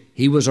told you,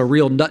 he was a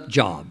real nut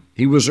job.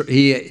 Can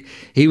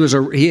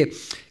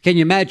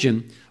you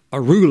imagine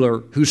a ruler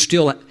who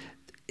still,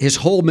 his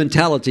whole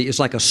mentality is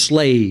like a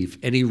slave,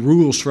 and he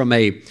rules from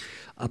a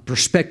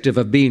perspective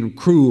of being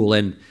cruel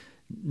and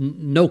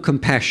no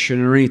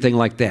compassion or anything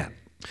like that.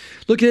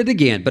 Look at it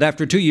again. But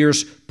after 2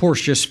 years,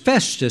 Porcius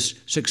Festus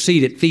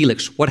succeeded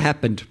Felix. What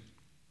happened?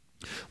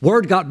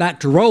 Word got back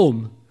to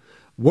Rome.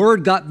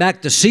 Word got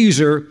back to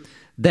Caesar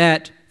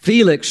that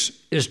Felix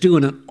is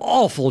doing an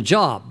awful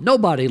job.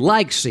 Nobody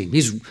likes him.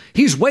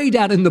 He's way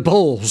down in the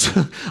polls.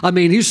 I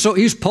mean,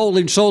 he's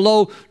polling so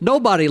low.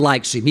 Nobody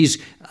likes him. He's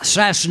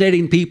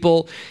assassinating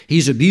people.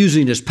 He's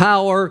abusing his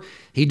power.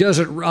 He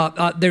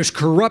doesn't. There's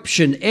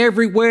corruption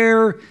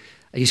everywhere.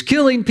 He's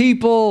killing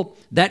people.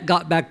 That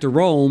got back to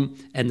Rome,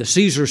 and the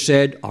Caesar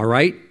said, all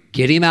right,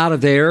 get him out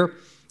of there,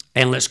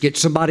 and let's get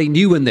somebody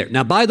new in there.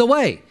 Now, by the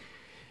way,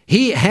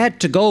 he had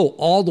to go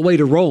all the way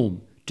to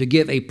Rome to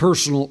give a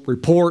personal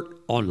report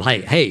on,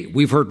 hey,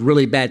 we've heard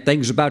really bad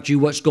things about you.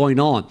 What's going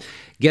on?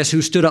 Guess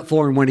who stood up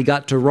for him when he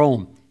got to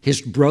Rome?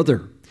 His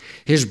brother.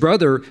 His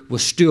brother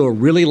was still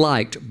really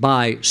liked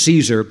by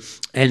Caesar,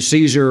 and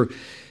Caesar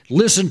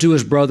listened to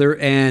his brother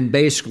and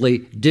basically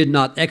did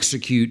not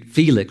execute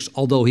Felix,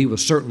 although he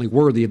was certainly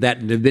worthy of that,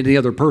 and if it had been any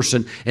other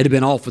person, it had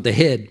been off with the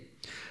head.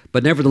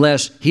 But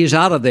nevertheless, he's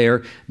out of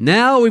there.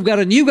 Now we've got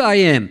a new guy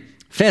in,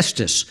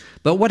 Festus.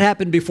 But what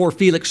happened before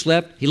Felix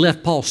left? He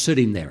left Paul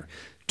sitting there.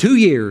 2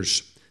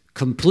 years,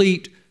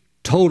 complete,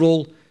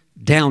 total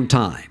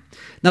downtime.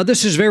 Now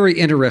this is very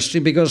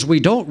interesting because we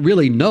don't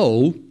really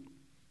know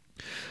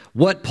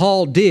what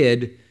Paul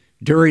did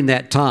during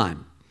that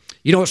time.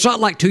 You know, it's not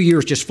like 2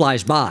 years just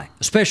flies by,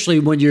 especially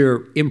when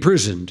you're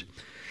imprisoned.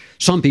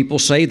 Some people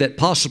say that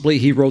possibly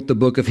he wrote the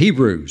book of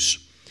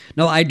Hebrews.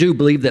 No, I do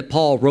believe that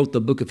Paul wrote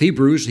the book of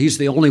Hebrews. He's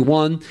the only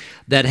one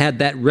that had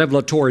that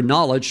revelatory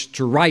knowledge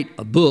to write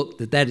a book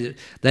that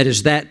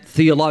is that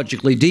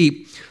theologically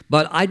deep.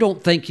 But I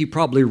don't think he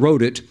probably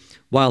wrote it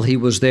while he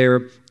was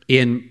there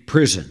in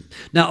prison.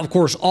 Now, of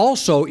course,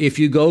 also if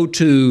you go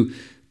to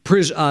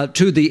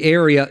the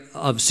area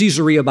of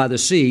Caesarea by the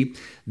Sea,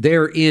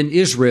 there in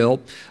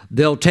Israel,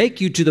 they'll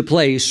take you to the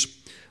place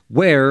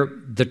where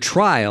the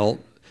trial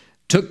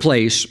took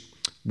place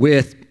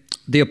with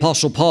the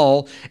Apostle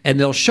Paul, and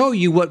they'll show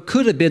you what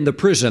could have been the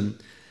prison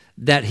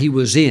that he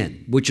was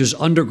in, which is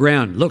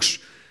underground. Looks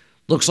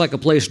like a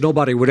place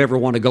nobody would ever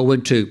want to go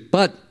into.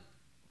 But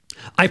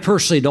I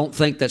personally don't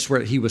think that's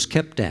where he was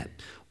kept at.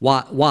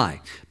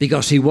 Why?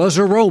 Because he was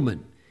a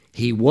Roman.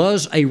 He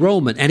was a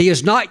Roman, and he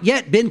has not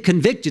yet been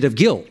convicted of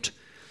guilt.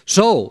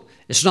 So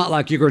it's not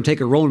like you're going to take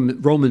a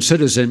Roman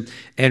citizen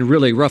and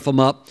really rough him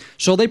up.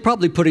 So they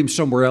probably put him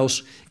somewhere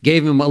else,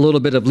 gave him a little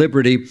bit of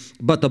liberty.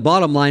 But the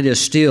bottom line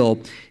is still,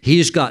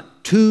 he's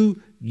got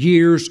 2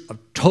 years of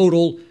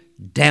total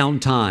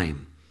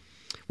downtime.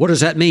 What does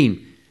that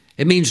mean?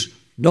 It means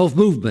no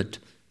movement.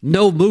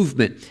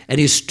 And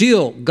he's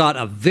still got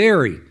a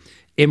very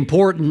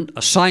important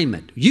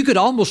assignment. You could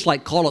almost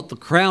like call it the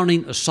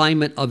crowning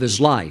assignment of his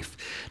life.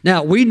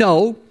 Now, we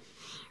know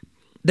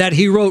that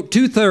he wrote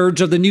 2/3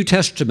 of the New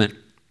Testament.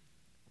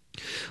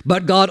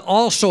 But God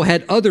also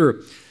had other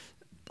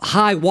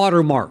high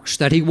watermarks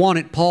that he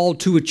wanted Paul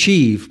to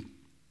achieve.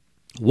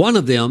 One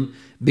of them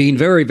being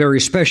very, very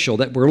special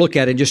that we'll look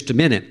at in just a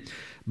minute.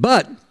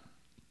 But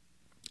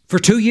for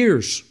 2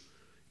 years,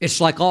 it's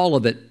like all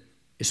of it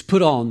is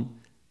put on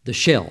the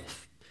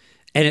shelf.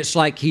 And it's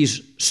like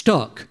he's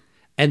stuck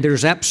and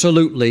there's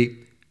absolutely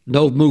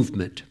no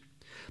movement.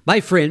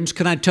 My friends,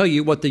 can I tell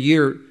you what the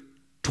year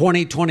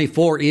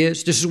 2024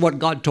 is? This is what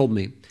God told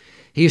me.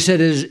 He said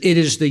it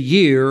is the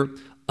year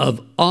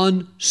of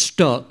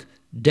unstuck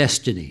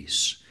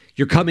destinies.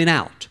 You're coming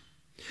out.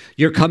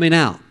 You're coming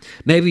out.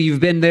 Maybe you've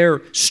been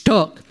there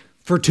stuck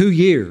for 2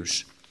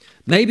 years.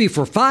 Maybe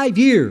for 5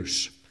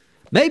 years.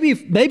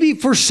 Maybe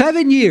for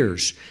 7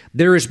 years.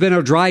 There has been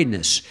a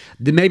dryness.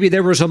 Maybe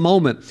there was a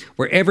moment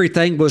where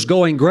everything was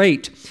going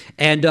great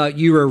and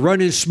you were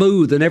running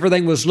smooth and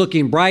everything was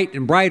looking bright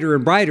and brighter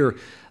and brighter.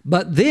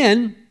 But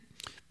then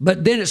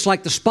it's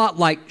like the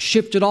spotlight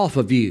shifted off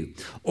of you.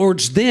 Or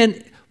it's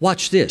then,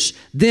 watch this,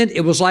 then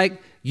it was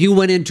like you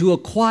went into a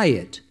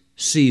quiet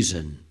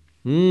season.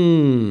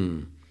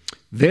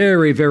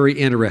 Very, very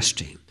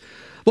interesting.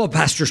 Well,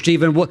 Pastor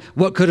Stephen,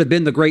 what could have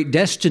been the great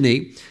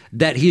destiny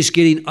that he's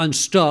getting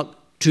unstuck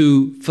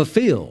to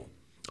fulfill?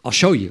 I'll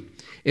show you.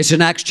 It's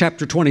in Acts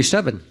chapter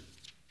 27.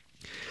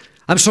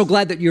 I'm so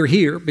glad that you're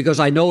here because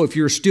I know if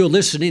you're still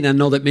listening, I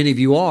know that many of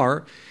you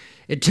are,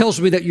 it tells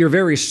me that you're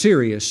very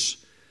serious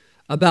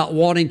about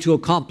wanting to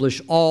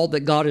accomplish all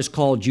that God has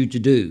called you to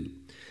do.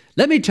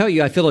 Let me tell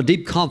you, I feel a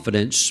deep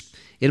confidence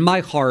in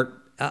my heart,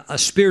 a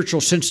spiritual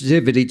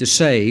sensitivity to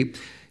say,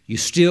 you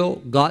still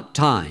got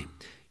time.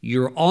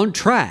 You're on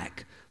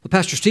track. Well,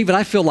 Pastor Stephen,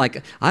 I feel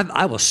like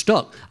I was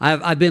stuck.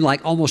 I've been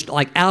like almost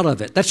like out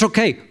of it. That's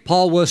okay.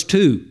 Paul was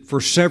too for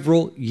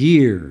several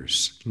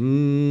years.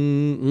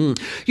 You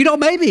know,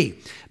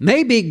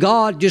 maybe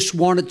God just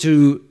wanted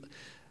to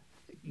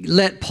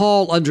let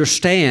Paul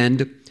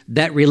understand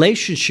that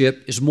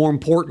relationship is more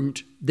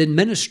important than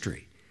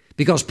ministry,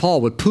 because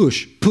Paul would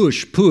push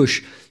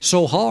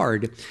so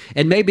hard.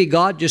 And maybe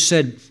God just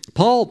said,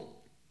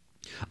 Paul,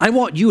 I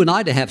want you and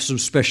I to have some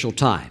special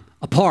time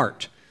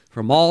apart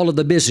from all of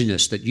the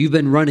busyness that you've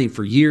been running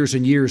for years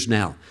and years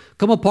now.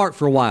 Come apart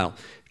for a while.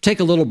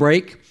 Take a little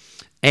break.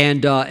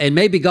 And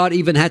maybe God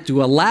even had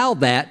to allow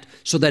that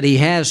so that he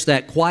has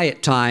that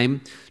quiet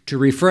time to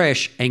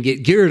refresh and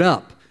get geared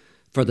up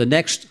for the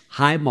next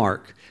high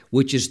mark,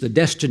 which is the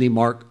destiny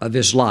mark of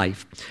his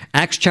life.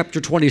 Acts chapter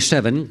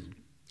 27,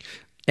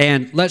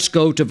 and let's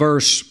go to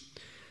verse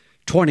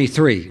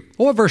 23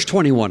 or verse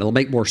 21. It'll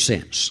make more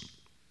sense.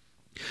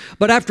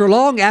 But after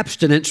long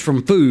abstinence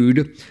from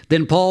food,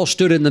 then Paul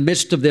stood in the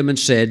midst of them and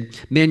said,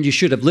 Men, you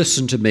should have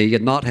listened to me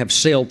and not have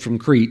sailed from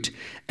Crete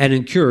and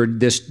incurred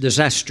this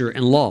disaster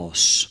and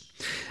loss.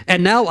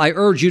 And now I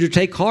urge you to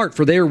take heart,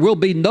 for there will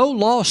be no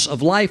loss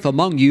of life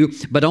among you,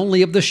 but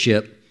only of the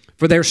ship.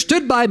 For there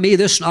stood by me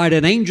this night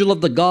an angel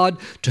of the God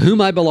to whom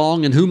I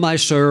belong and whom I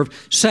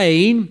serve,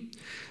 saying,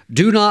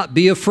 Do not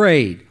be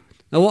afraid.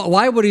 Now,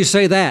 why would he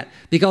say that?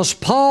 Because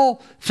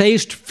Paul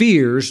faced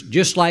fears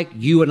just like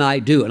you and I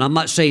do. And I'm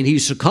not saying he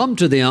succumbed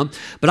to them,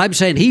 but I'm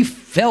saying he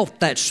felt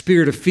that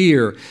spirit of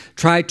fear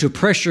try to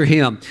pressure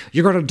him.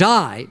 You're going to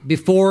die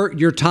before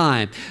your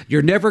time.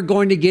 You're never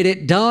going to get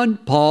it done,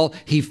 Paul.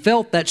 He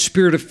felt that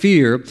spirit of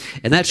fear,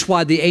 and that's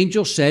why the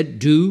angel said,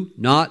 Do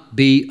not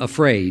be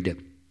afraid.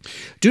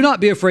 Do not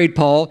be afraid,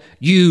 Paul.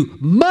 You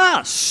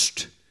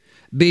must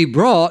be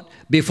brought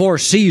before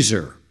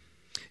Caesar.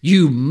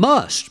 You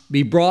must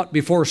be brought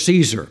before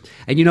Caesar.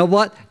 And you know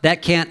what?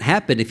 That can't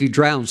happen if he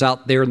drowns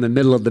out there in the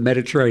middle of the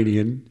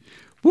Mediterranean.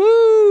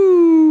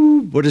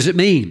 Woo! What does it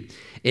mean?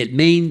 It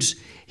means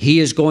he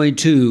is going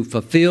to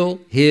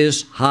fulfill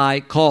his high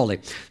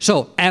calling.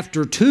 So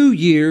after 2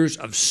 years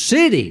of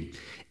sitting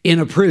in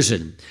a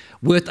prison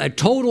with a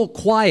total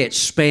quiet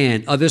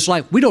span of his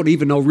life, we don't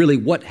even know really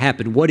what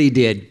happened, what he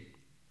did.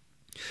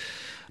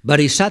 But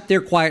he sat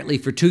there quietly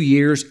for 2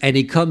 years, and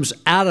he comes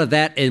out of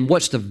that, and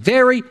what's the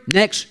very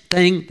next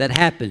thing that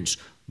happens?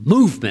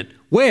 Movement.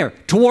 Where?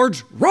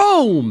 Towards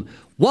Rome.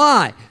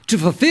 Why? To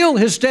fulfill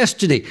his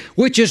destiny,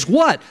 which is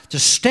what? To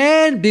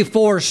stand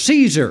before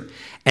Caesar.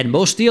 And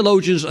most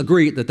theologians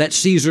agree that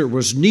Caesar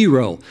was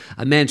Nero,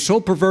 a man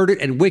so perverted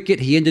and wicked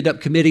he ended up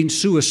committing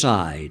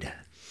suicide.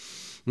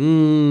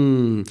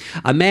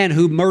 A man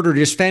who murdered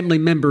his family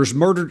members,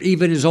 murdered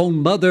even his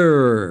own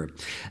mother.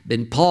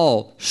 Then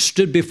Paul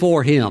stood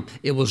before him.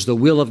 It was the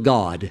will of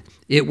God.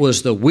 It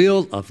was the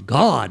will of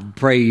God.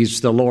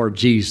 Praise the Lord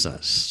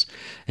Jesus.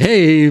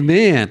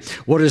 Amen.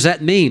 What does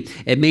that mean?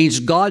 It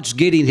means God's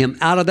getting him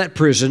out of that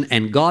prison,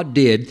 and God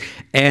did.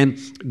 And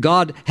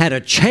God had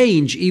a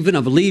change even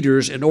of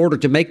leaders in order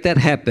to make that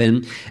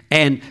happen.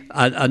 And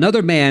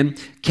another man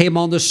came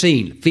on the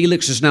scene.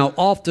 Felix is now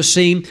off the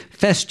scene.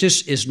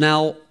 Festus is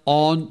now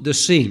on the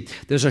scene.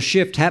 There's a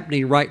shift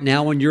happening right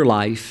now in your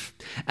life,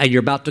 and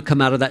you're about to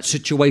come out of that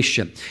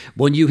situation.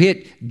 When you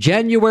hit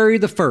January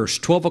the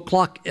 1st, 12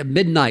 o'clock at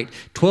midnight,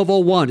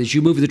 12:01, as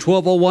you move to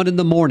 12:01 in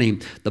the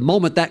morning, the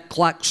moment that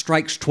clock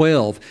strikes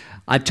 12,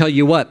 I tell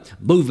you what,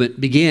 movement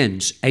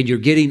begins, and you're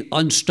getting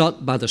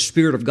unstuck by the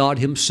Spirit of God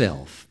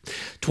himself.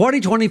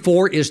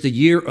 2024 is the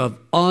year of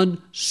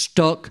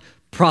unstuck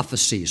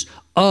prophecies,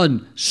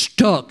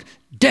 unstuck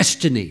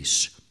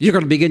destinies. You're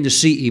going to begin to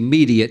see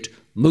immediate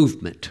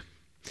movement.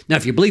 Now,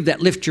 if you believe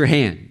that, lift your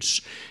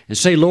hands and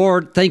say,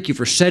 Lord, thank you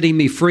for setting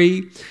me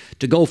free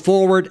to go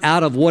forward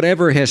out of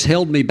whatever has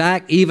held me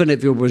back, even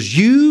if it was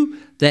you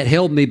that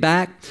held me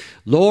back.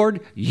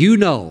 Lord, you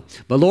know.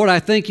 But Lord, I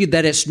thank you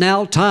that it's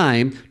now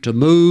time to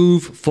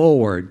move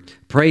forward.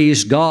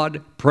 Praise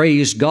God,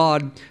 praise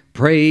God,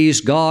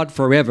 praise God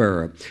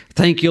forever.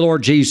 Thank you,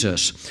 Lord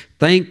Jesus.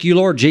 Thank you,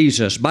 Lord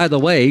Jesus. By the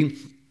way,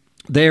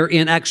 there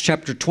in Acts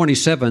chapter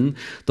 27,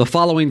 the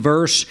following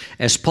verse,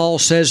 as Paul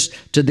says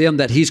to them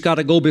that he's got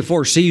to go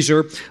before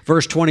Caesar,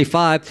 verse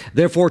 25,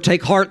 Therefore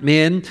take heart,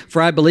 men,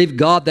 for I believe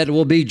God that it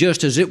will be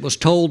just as it was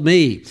told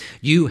me.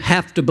 You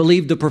have to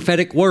believe the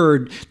prophetic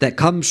word that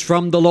comes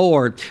from the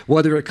Lord,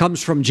 whether it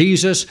comes from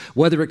Jesus,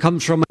 whether it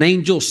comes from an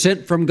angel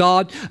sent from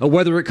God, or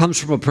whether it comes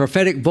from a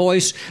prophetic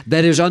voice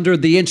that is under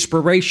the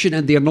inspiration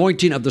and the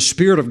anointing of the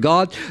Spirit of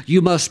God.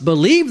 You must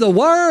believe the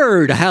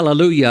word,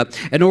 hallelujah,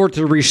 in order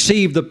to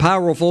receive the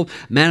powerful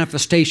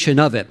manifestation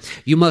of it.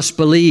 You must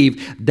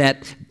believe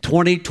that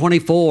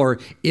 2024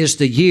 is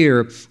the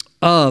year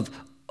of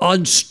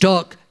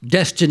unstuck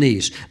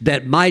destinies,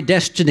 that my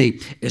destiny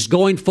is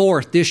going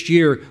forth this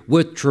year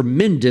with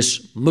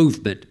tremendous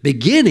movement,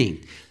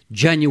 beginning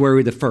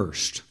January the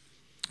 1st.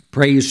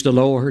 Praise the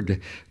Lord.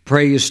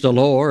 Praise the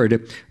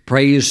Lord.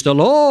 Praise the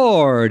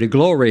Lord.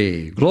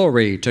 Glory,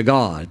 glory to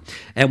God.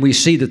 And we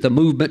see that the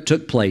movement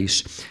took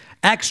place.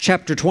 Acts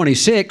chapter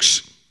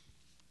 26,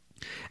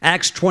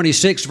 Acts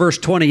 26, verse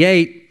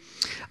 28,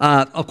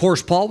 of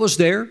course, Paul was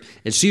there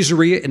in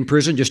Caesarea in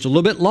prison just a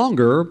little bit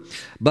longer,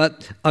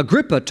 but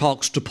Agrippa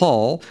talks to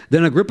Paul.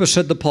 Then Agrippa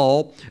said to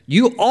Paul,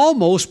 you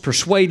almost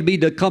persuaded me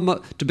to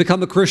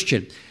become a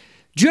Christian.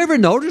 Did you ever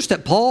notice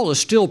that Paul is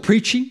still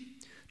preaching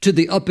to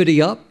the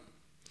uppity up?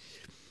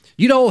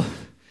 You know,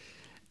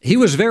 he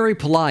was very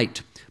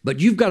polite. But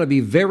you've got to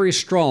be very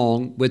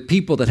strong with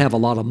people that have a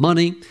lot of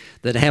money,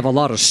 that have a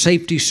lot of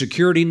safety,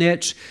 security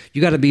nets.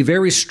 You got to be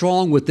very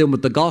strong with them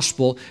with the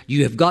gospel.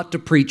 You have got to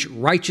preach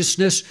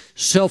righteousness,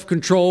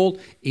 self-control,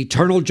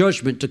 eternal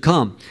judgment to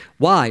come.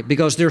 Why?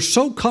 Because they're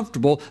so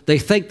comfortable, they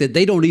think that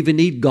they don't even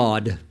need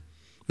God.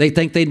 They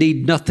think they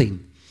need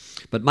nothing.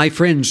 But my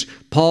friends,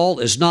 Paul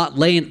is not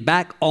laying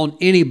back on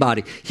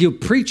anybody. He'll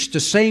preach the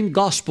same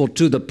gospel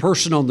to the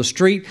person on the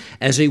street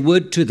as he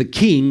would to the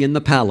king in the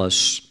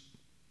palace.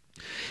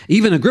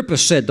 Even Agrippa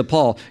said to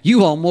Paul,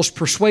 "You almost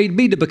persuade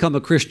me to become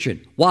a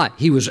Christian." Why?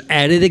 He was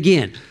at it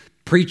again,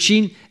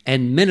 preaching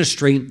and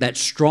ministering that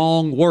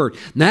strong word.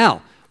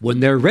 Now, when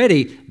they're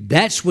ready,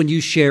 that's when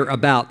you share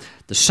about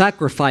the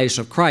sacrifice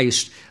of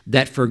Christ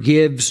that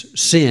forgives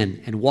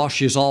sin and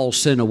washes all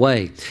sin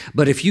away.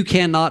 But if you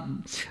cannot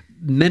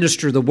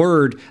minister the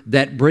word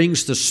that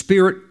brings the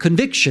Spirit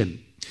conviction,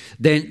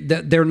 then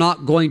they're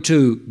not going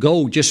to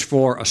go just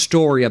for a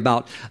story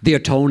about the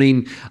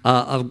atoning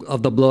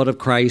of the blood of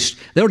Christ.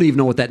 They don't even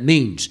know what that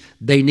means.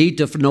 They need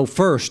to know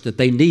first that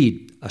they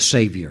need a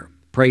Savior.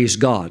 Praise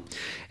God.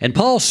 And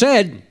Paul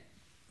said,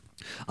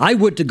 "I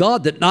would to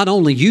God that not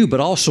only you, but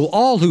also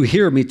all who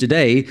hear me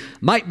today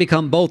might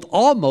become both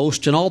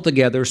almost and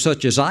altogether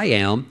such as I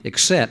am,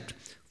 except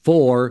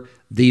for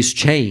these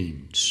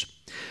chains."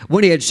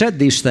 When he had said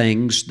these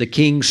things, the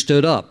king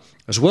stood up,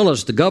 as well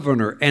as the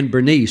governor and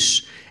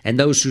Bernice, and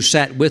those who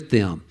sat with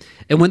them.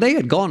 And when they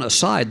had gone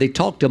aside, they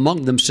talked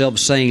among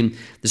themselves, saying,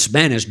 "This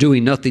man is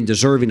doing nothing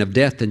deserving of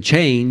death and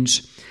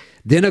chains."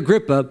 Then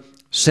Agrippa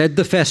said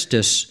to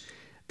Festus,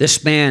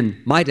 "This man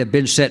might have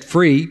been set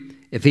free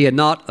if he had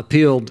not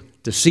appealed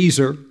to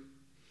Caesar."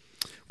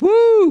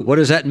 Woo! What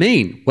does that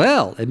mean?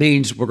 Well, it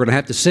means we're going to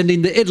have to send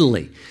him to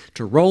Italy,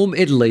 to Rome,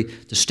 Italy,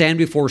 to stand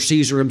before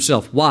Caesar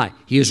himself. Why?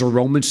 He is a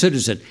Roman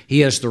citizen.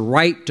 He has the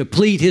right to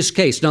plead his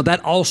case. Now,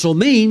 that also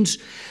means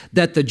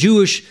that the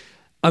Jewish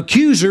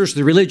accusers,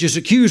 the religious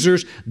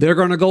accusers, they're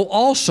going to go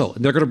also,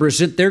 and they're going to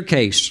present their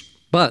case.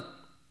 But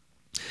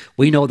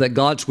we know that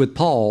God's with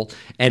Paul,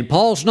 and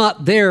Paul's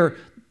not there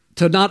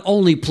to not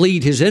only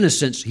plead his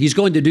innocence. He's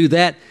going to do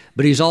that,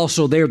 but he's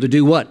also there to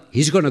do what?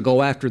 He's going to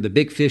go after the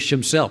big fish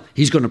himself.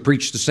 He's going to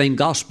preach the same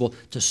gospel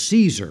to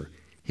Caesar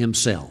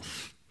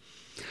himself.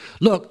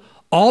 Look,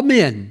 all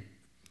men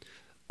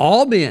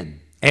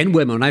and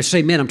women, when I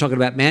say men, I'm talking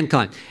about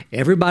mankind.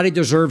 Everybody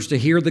deserves to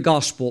hear the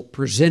gospel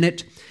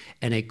presented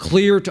in a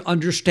clear to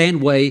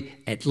understand way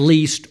at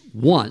least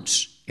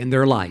once in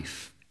their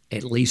life.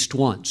 At least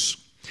once.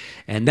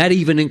 And that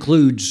even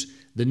includes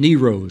the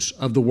Neros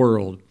of the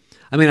world.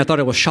 I mean, I thought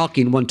it was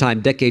shocking one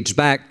time, decades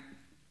back,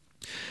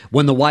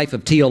 when the wife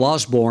of T.L.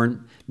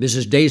 Osborne,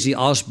 Mrs. Daisy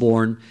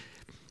Osborne,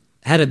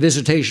 had a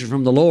visitation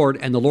from the Lord,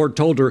 and the Lord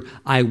told her,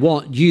 "I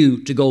want you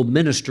to go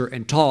minister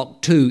and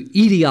talk to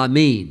Idi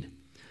Amin."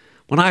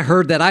 When I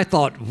heard that, I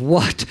thought,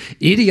 what?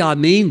 Idi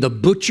Amin, the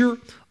butcher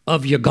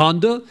of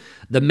Uganda,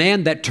 the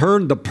man that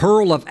turned the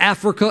pearl of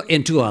Africa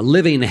into a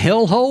living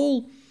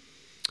hellhole?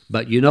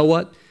 But you know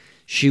what?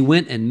 She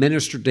went and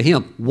ministered to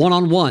him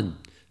one-on-one,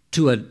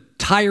 to a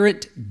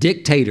tyrant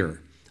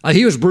dictator.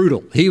 He was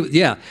brutal.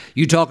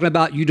 You talking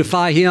about you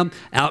defy him,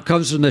 out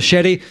comes the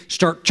machete,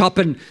 start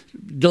chopping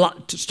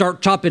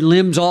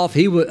limbs off.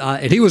 He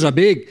was a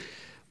big,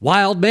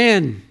 wild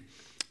man.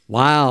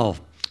 Wow.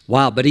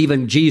 But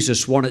even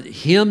Jesus wanted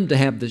him to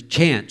have the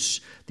chance,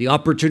 the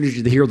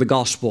opportunity to hear the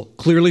gospel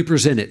clearly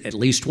presented at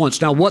least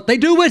once. Now, what they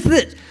do with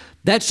it,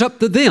 that's up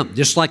to them,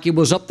 just like it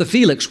was up to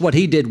Felix what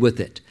he did with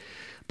it.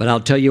 But I'll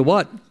tell you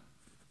what,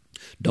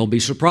 don't be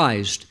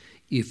surprised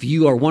if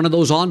you are one of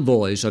those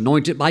envoys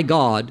anointed by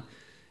God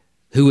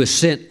who is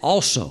sent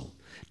also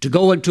to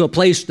go into a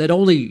place that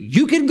only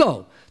you can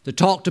go, to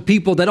talk to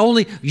people that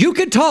only you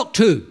can talk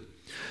to.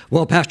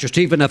 Well, Pastor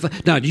Stephen,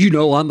 now you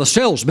know I'm a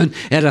salesman,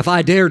 and if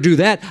I dare do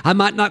that, I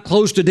might not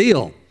close the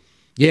deal.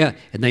 Yeah,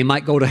 and they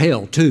might go to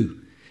hell too.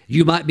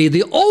 You might be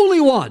the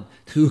only one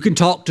who can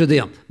talk to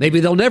them.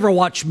 Maybe they'll never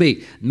watch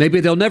me. Maybe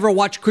they'll never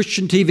watch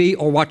Christian TV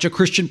or watch a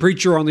Christian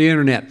preacher on the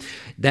internet.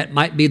 That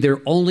might be their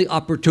only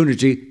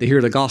opportunity to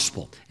hear the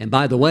gospel. And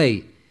by the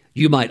way,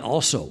 you might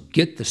also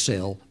get the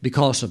sale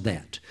because of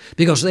that,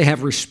 because they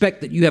have respect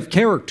that you have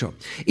character.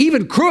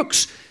 Even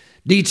crooks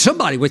need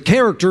somebody with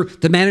character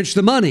to manage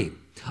the money.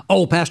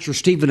 Oh, Pastor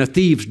Stephen, a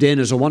thieves' den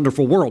is a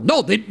wonderful world.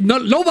 No,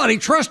 nobody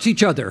trusts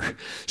each other.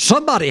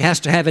 Somebody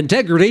has to have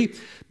integrity,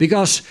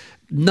 because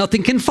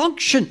nothing can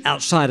function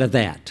outside of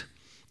that.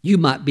 You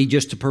might be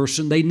just the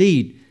person they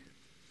need.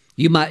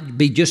 You might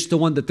be just the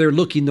one that they're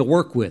looking to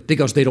work with,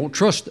 because they don't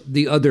trust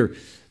the other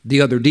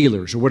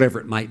dealers or whatever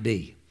it might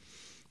be.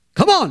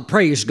 Come on,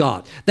 praise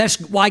God. That's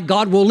why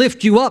God will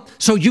lift you up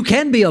so you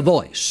can be a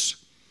voice.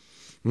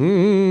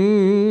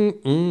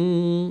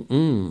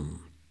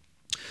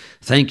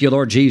 Thank you,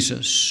 Lord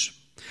Jesus.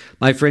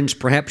 My friends,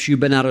 perhaps you've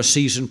been out of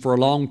season for a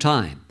long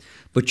time,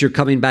 but you're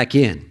coming back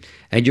in,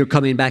 and you're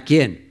coming back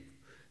in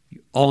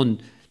on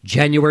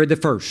January the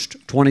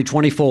 1st,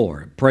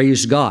 2024.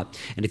 Praise God.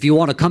 And if you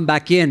want to come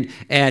back in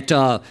at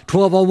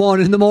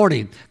 12:01 in the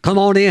morning, come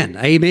on in.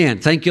 Amen.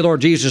 Thank you,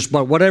 Lord Jesus.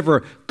 But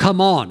whatever,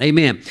 come on.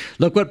 Amen.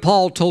 Look what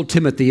Paul told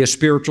Timothy, his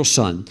spiritual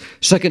son.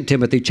 2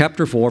 Timothy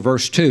chapter 4,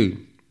 verse 2.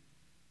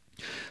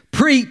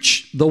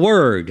 Preach the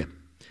word.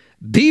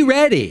 Be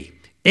ready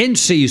in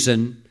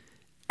season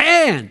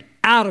and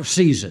out of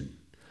season.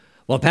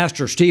 Well,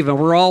 Pastor Stephen,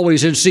 we're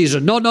always in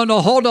season. No,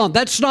 hold on.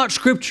 That's not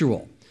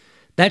scriptural.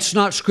 That's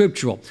not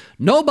scriptural.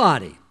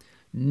 Nobody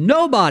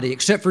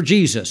except for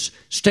Jesus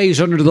stays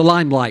under the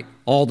limelight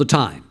all the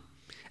time.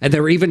 And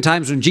there were even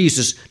times when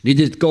Jesus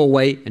needed to go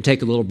away and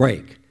take a little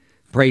break.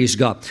 Praise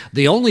God.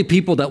 The only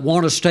people that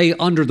want to stay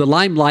under the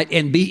limelight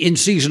and be in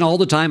season all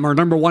the time are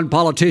number one,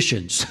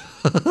 politicians.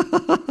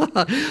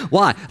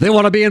 Why? They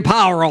want to be in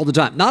power all the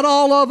time. Not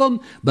all of them,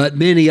 but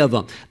many of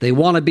them. They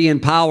want to be in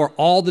power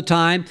all the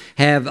time,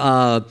 have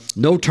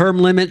no term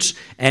limits,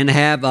 and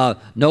have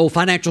no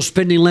financial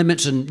spending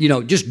limits, and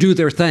just do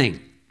their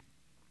thing.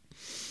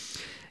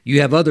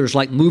 You have others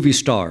like movie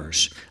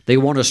stars. They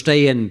want to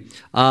stay in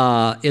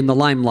the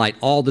limelight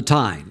all the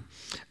time,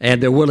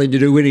 and they're willing to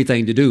do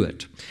anything to do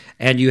it.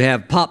 And you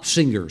have pop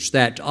singers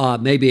that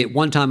maybe at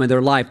one time in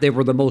their life, they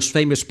were the most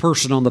famous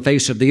person on the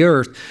face of the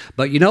earth.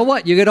 But you know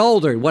what? You get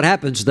older. What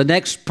happens? The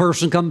next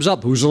person comes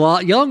up who's a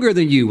lot younger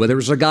than you, whether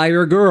it's a guy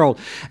or a girl,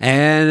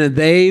 and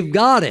they've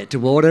got it,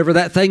 whatever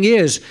that thing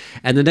is.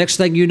 And the next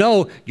thing you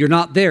know, you're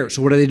not there.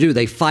 So what do?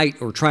 They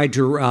fight or try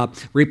to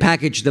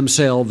repackage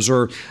themselves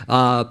or,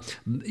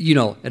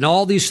 and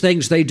all these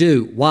things they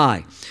do.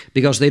 Why?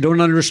 Because they don't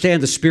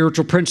understand the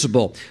spiritual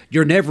principle.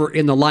 You're never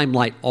in the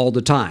limelight all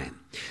the time.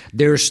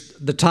 There's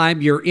the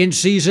time you're in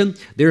season.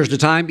 There's the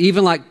time,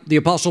 even like the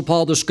Apostle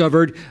Paul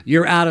discovered,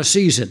 you're out of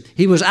season.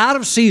 He was out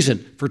of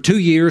season for 2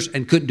 years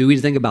and couldn't do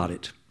anything about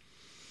it.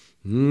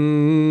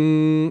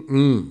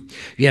 You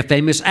have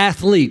famous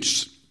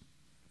athletes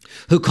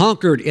who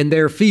conquered in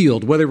their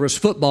field, whether it was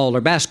football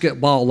or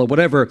basketball or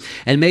whatever,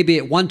 and maybe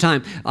at one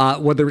time,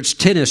 whether it's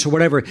tennis or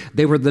whatever,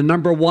 they were the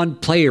number one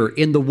player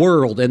in the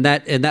world in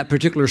that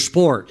particular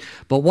sport.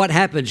 But what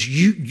happens?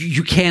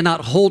 You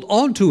cannot hold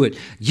on to it.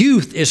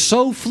 Youth is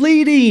so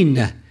fleeting.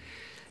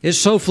 It's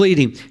so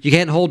fleeting. You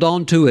can't hold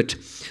on to it.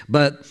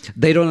 But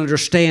they don't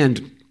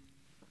understand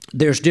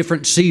there's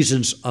different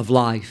seasons of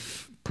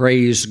life.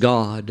 Praise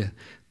God.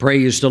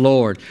 Praise the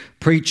Lord.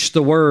 Preach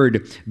the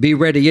word. Be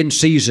ready in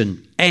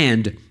season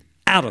and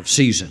out of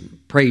season.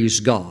 Praise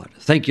God.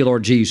 Thank you,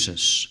 Lord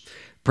Jesus.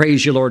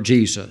 Praise you, Lord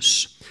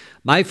Jesus.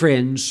 My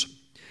friends,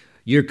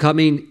 you're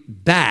coming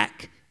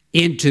back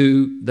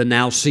into the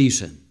now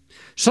season.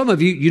 Some of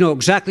you know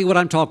exactly what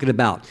I'm talking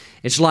about.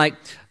 It's like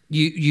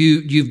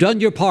you've done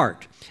your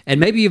part. And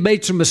maybe you've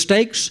made some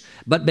mistakes,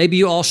 but maybe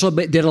you also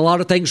did a lot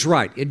of things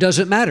right. It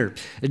doesn't matter.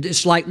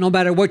 It's like no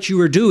matter what you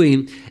were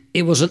doing,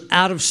 it was an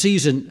out of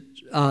season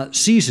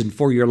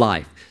for your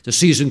life. The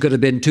season could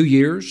have been 2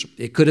 years.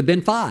 It could have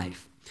been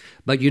 5.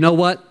 But you know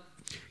what?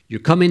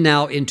 You're coming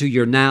now into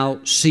your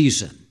now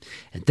season.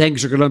 And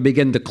things are going to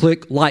begin to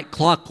click like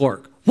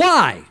clockwork.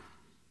 Why?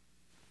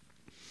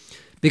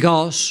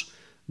 Because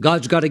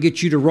God's got to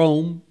get you to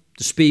Rome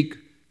to speak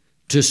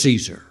to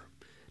Caesar.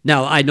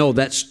 Now, I know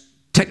that's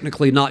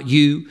technically not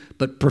you,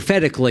 but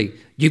prophetically,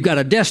 you've got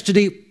a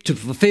destiny to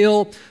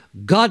fulfill.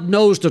 God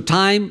knows the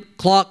time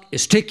clock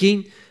is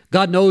ticking.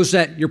 God knows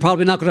that you're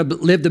probably not going to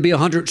live to be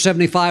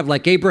 175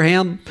 like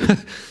Abraham.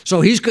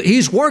 So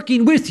he's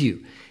working with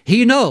you.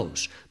 He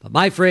knows. But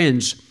my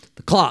friends,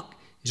 the clock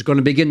is going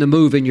to begin to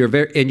move in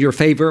your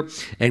favor,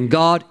 and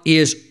God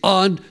is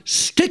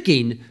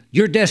unsticking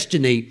your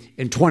destiny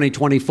in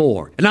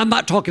 2024. And I'm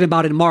not talking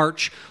about in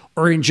March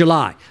or in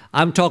July.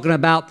 I'm talking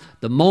about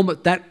the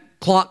moment that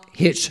clock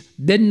hits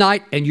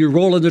midnight and you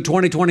roll into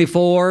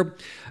 2024,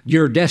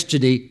 your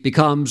destiny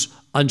becomes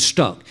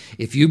unstuck.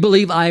 If you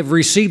believe I have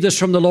received this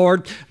from the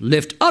Lord,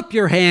 lift up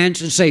your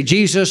hands and say,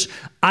 Jesus,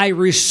 I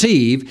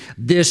receive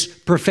this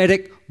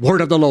prophetic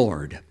word of the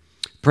Lord.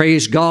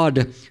 Praise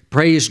God,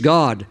 praise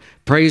God,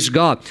 praise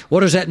God. What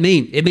does that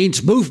mean? It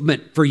means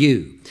movement for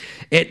you.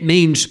 It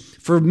means,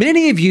 for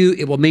many of you,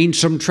 it will mean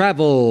some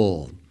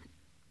travel.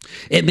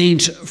 It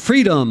means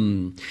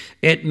freedom.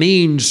 It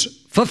means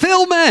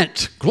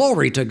fulfillment.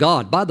 Glory to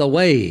God. By the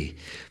way,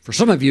 for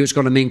some of you, it's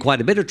going to mean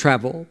quite a bit of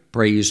travel.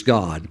 Praise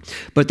God.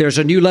 But there's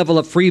a new level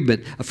of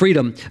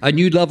freedom, a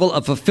new level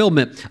of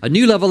fulfillment, a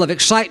new level of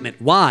excitement.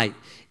 Why?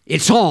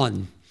 It's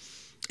on.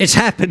 It's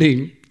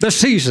happening. The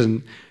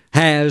season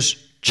has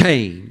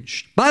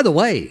changed. By the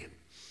way,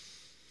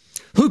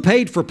 who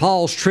paid for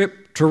Paul's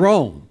trip to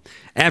Rome?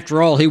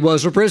 After all, he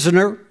was a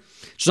prisoner.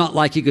 It's not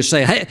like you could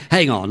say, hey,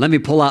 hang on, let me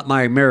pull out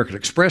my American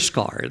Express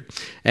card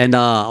and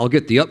I'll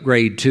get the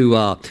upgrade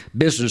to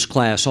business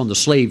class on the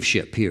slave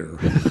ship here.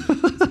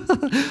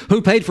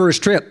 Who paid for his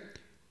trip?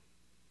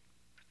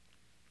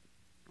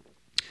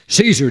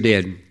 Caesar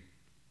did.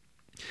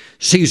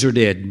 Caesar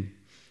did.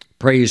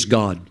 Praise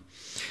God.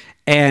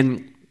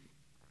 And,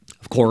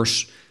 of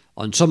course,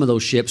 on some of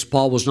those ships,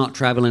 Paul was not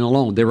traveling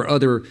alone. There were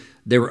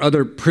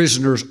other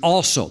prisoners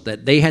also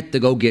that they had to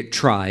go get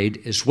tried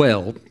as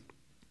well.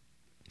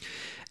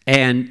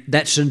 And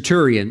that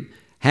centurion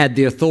had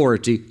the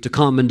authority to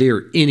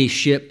commandeer any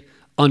ship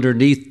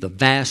underneath the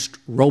vast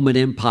Roman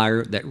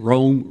Empire that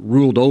Rome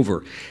ruled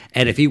over.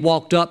 And if he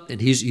walked up and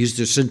he's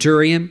the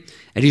centurion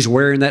and he's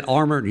wearing that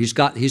armor and he's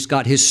got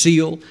his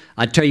seal,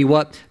 I tell you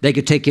what, they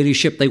could take any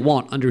ship they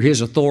want under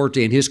his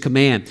authority and his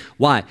command.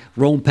 Why?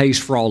 Rome pays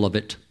for all of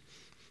it.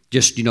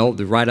 Just, they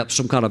write up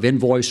some kind of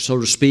invoice,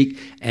 so to speak,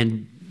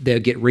 and they'll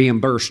get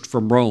reimbursed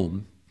from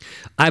Rome.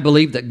 I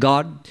believe that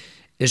God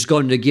is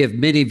going to give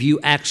many of you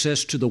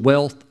access to the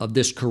wealth of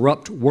this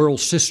corrupt world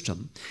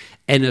system.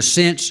 In a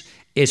sense,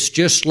 it's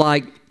just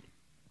like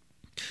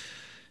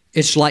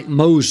It's like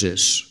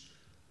Moses.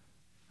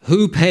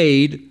 Who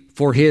paid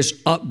for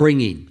his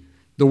upbringing?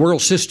 The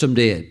world system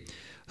did.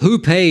 Who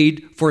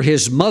paid for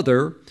his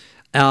mother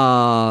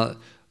to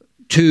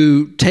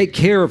take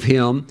care of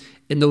him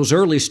in those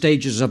early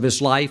stages of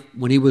his life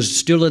when he was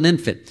still an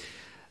infant?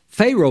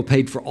 Pharaoh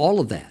paid for all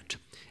of that.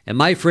 And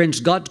my friends,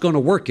 God's going to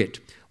work it,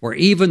 or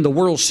even the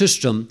world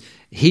system,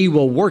 He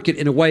will work it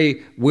in a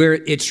way where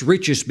its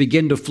riches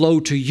begin to flow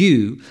to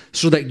you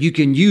so that you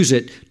can use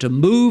it to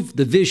move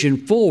the vision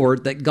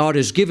forward that God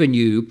has given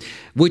you,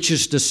 which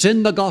is to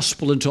send the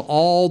gospel into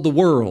all the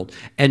world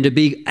and to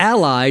be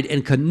allied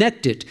and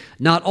connected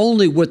not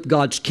only with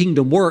God's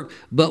kingdom work,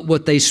 but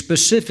with a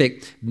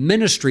specific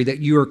ministry that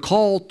you are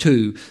called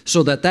to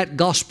so that that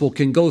gospel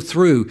can go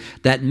through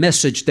that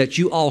message that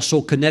you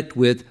also connect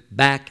with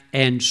back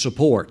and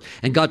support.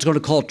 And God's going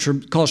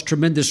to cause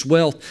tremendous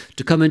wealth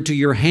to come into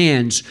your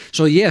hands.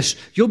 So yes,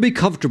 you'll be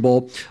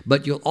comfortable,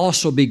 but you'll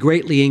also be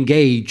greatly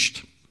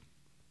engaged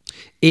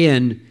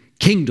in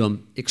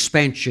kingdom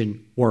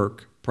expansion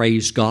work.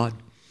 Praise God.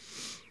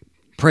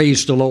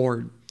 Praise the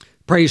Lord.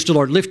 Praise the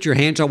Lord. Lift your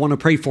hands. I want to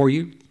pray for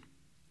you.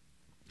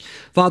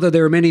 Father,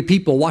 there are many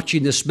people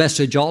watching this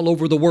message all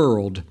over the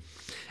world,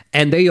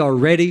 and they are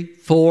ready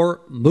for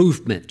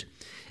movement.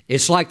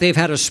 It's like they've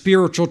had a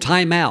spiritual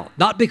timeout.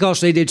 Not because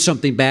they did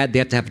something bad, they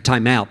have to have a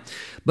timeout,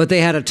 but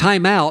they had a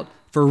timeout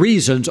for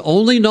reasons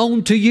only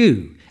known to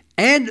you.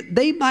 And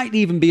they might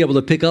even be able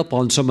to pick up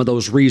on some of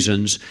those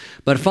reasons.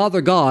 But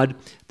Father God,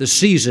 the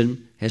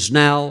season has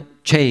now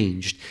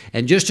changed.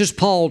 And just as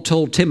Paul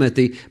told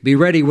Timothy, be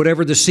ready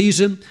whatever the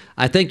season,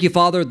 I thank you,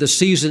 Father, the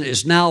season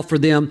is now for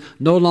them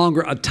no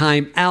longer a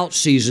time out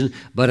season,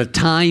 but a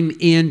time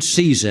in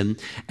season.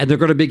 And they're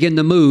going to begin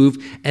to move,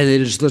 and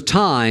it is the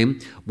time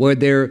where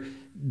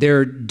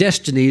their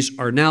destinies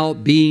are now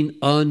being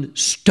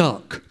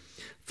unstuck.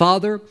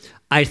 Father,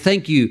 I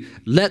thank you.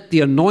 Let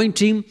the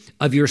anointing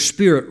of your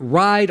Spirit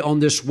ride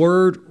on this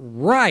word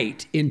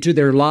right into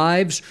their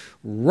lives,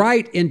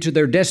 right into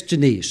their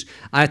destinies.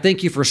 I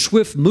thank you for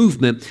swift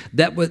movement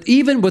that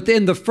even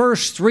within the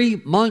first 3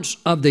 months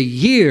of the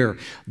year,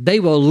 they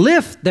will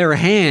lift their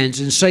hands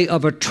and say,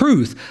 of a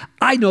truth,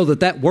 I know that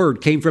that word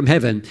came from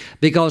heaven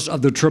because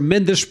of the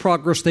tremendous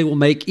progress they will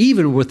make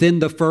even within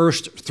the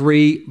first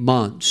 3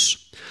 months.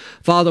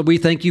 Father, we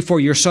thank you for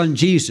your Son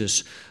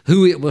Jesus,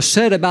 who it was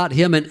said about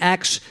him in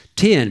Acts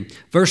 10,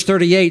 verse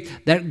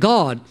 38, that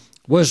God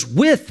was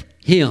with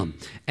him.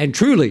 And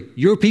truly,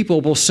 your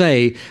people will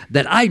say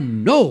that I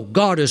know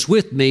God is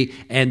with me,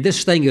 and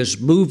this thing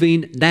is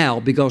moving now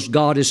because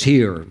God is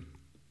here.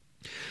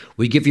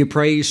 We give you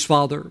praise,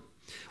 Father.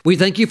 We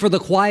thank you for the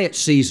quiet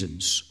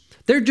seasons.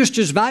 They're just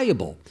as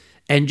valuable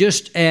and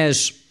just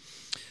as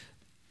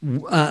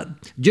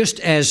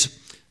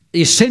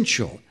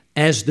essential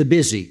as the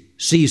busy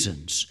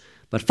seasons.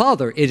 But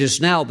Father, it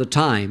is now the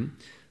time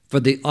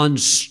for the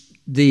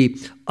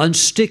unsticking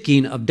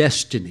of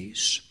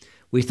destinies.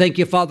 We thank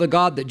you, Father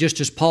God, that just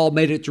as Paul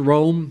made it to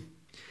Rome,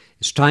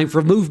 it's time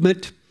for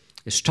movement.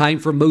 It's time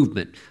for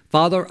movement.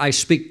 Father, I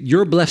speak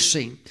your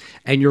blessing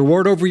and your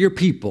word over your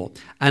people,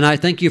 and I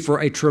thank you for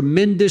a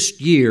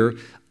tremendous year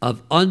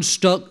of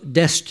unstuck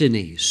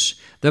destinies.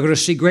 They're going to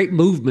see great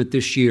movement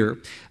this year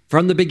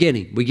from the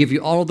beginning. We give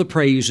you all the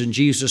praise in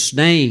Jesus'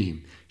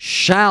 name.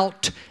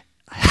 Shout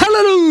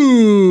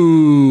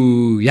hallelujah!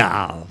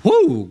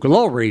 Woo!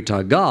 Glory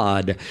to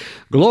God.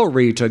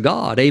 Glory to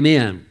God.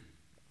 Amen.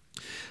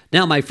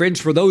 Now, my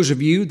friends, for those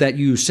of you that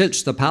you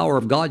sense the power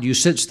of God, you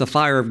sense the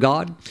fire of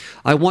God,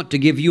 I want to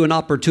give you an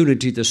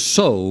opportunity to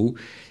sow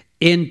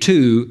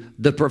into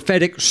the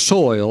prophetic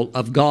soil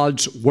of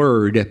God's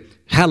Word.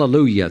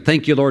 Hallelujah.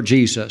 Thank you, Lord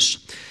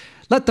Jesus.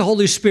 Let the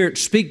Holy Spirit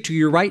speak to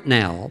you right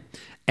now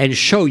and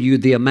show you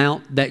the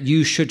amount that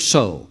you should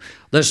sow.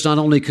 Let's not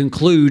only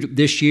conclude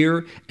this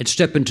year and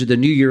step into the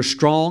new year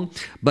strong,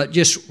 but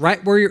just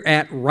right where you're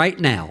at right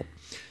now,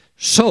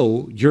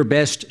 sow your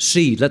best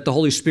seed. Let the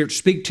Holy Spirit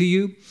speak to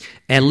you,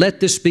 and let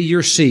this be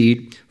your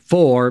seed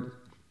for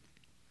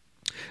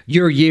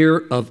your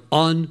year of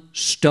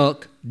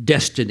unstuck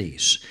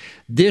destinies.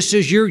 This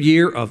is your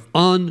year of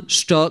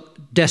unstuck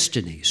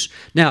destinies.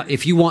 Now,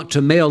 if you want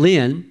to mail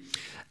in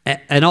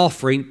an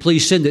offering,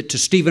 please send it to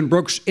Stephen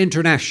Brooks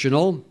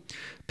International,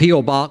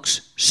 P.O.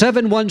 Box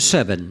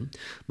 717,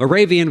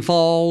 Moravian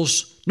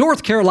Falls,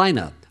 North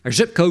Carolina. Our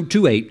zip code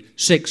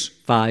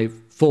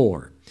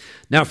 28654.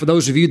 Now, for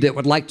those of you that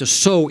would like to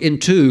sow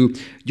into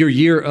your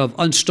year of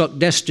unstuck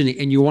destiny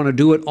and you want to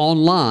do it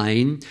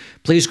online,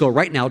 please go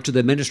right now to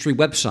the ministry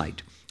website,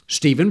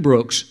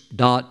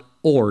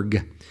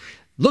 stephenbrooks.org.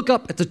 Look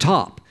up at the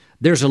top.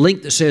 There's a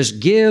link that says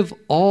Give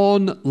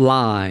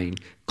Online.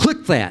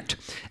 Click that.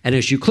 And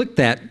as you click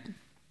that,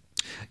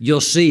 you'll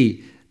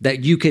see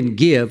that you can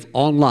give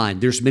online.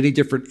 There's many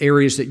different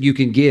areas that you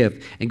can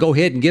give. And go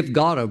ahead and give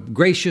God a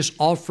gracious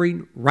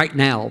offering right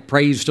now.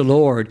 Praise the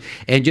Lord.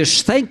 And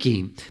just thank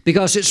Him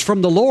because it's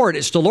from the Lord.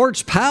 It's the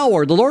Lord's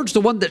power. The Lord's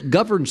the one that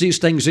governs these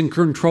things and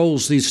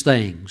controls these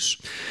things.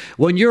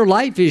 When your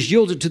life is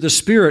yielded to the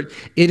Spirit,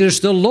 it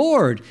is the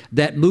Lord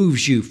that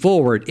moves you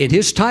forward in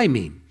His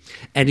timing.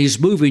 and He's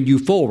moving you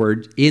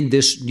forward in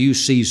this new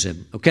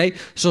season, okay?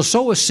 So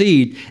sow a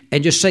seed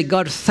and just say,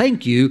 God,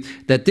 thank you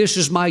that this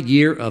is my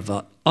year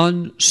of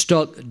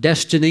unstuck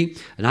destiny,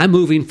 and I'm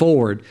moving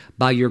forward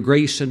by your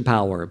grace and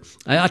power.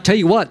 I tell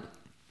you what,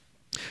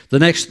 the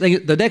next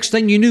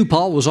thing you knew,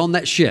 Paul was on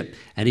that ship,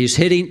 and he's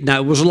hitting.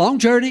 Now, it was a long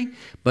journey,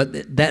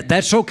 but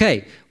that's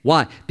okay.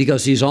 Why?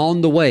 Because he's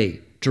on the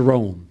way to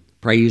Rome.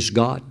 Praise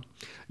God.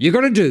 You're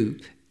going to do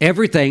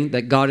everything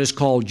that God has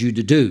called you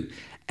to do,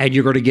 and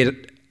you're going to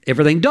get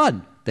everything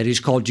done that He's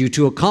called you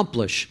to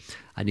accomplish.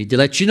 I need to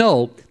let you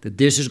know that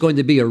this is going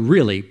to be a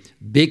really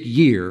big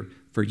year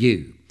for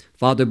you.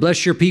 Father,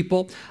 bless your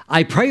people.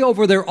 I pray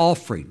over their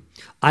offering.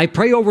 I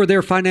pray over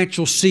their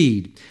financial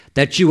seed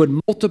that you would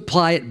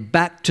multiply it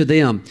back to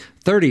them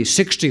 30,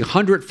 60,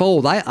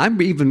 100-fold.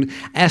 I'm even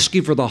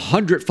asking for the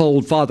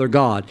 100-fold, Father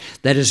God,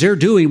 that as they're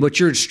doing what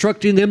you're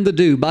instructing them to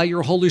do by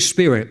your Holy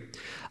Spirit,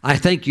 I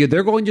thank you,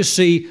 they're going to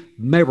see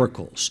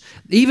miracles.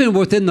 Even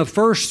within the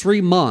first 3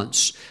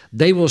 months,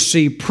 they will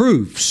see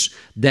proofs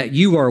that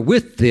you are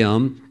with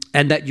them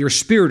and that your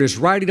Spirit is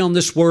writing on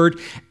this word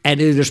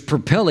and it is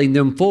propelling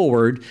them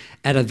forward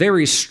at a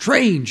very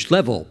strange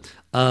level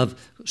of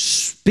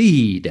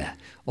speed.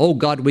 Oh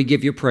God, we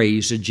give you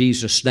praise in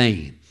Jesus'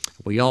 name.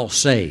 We all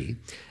say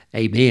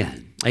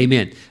amen.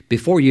 Amen.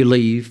 Before you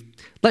leave,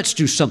 let's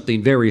do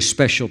something very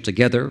special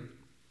together.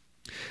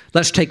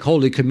 Let's take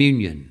Holy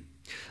Communion.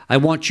 I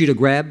want you to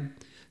grab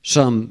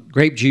some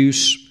grape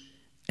juice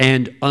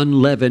and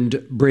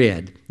unleavened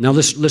bread. Now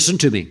listen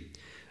to me.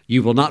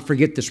 You will not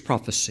forget this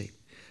prophecy.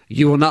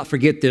 You will not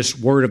forget this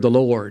word of the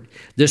Lord.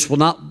 This will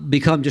not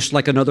become just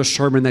like another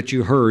sermon that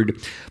you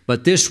heard,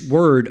 but this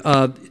word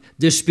of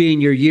this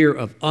being your year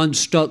of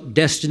unstuck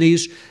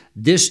destinies,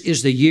 this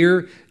is the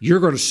year you're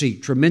going to see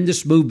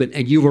tremendous movement,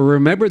 and you will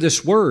remember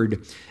this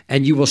word,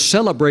 and you will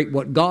celebrate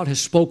what God has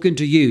spoken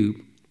to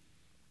you,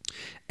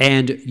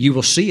 and you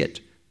will see it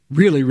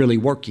really, really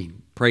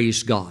working.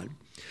 Praise God.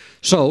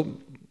 So,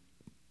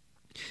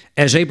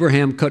 as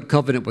Abraham cut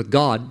covenant with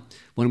God,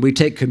 when we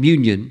take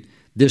communion,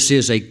 this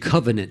is a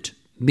covenant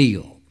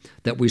meal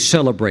that we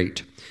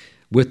celebrate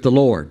with the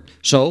Lord.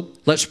 So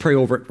let's pray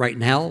over it right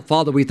now.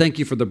 Father, we thank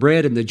you for the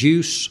bread and the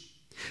juice.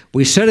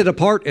 We set it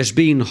apart as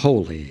being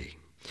holy.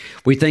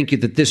 We thank you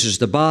that this is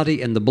the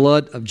body and the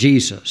blood of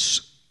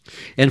Jesus.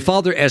 And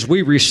Father, as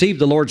we receive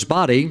the Lord's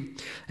body,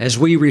 as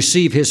we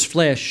receive His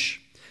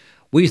flesh,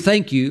 we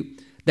thank you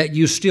that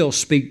you still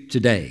speak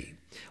today.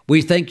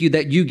 We thank you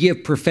that you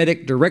give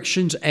prophetic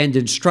directions and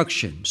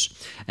instructions.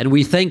 And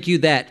we thank you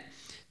that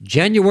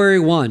January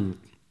 1,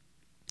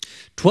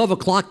 12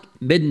 o'clock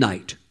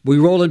midnight, we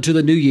roll into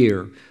the new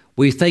year.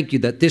 We thank you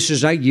that this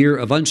is our year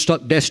of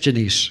unstuck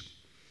destinies.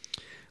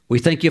 We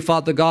thank you,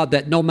 Father God,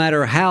 that no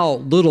matter how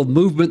little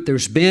movement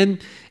there's been,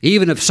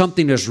 even if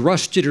something is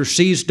rusted or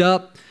seized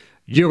up,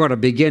 you're going to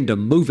begin to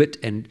move it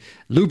and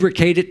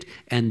lubricate it,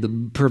 and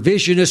the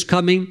provision is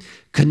coming,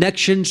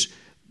 connections,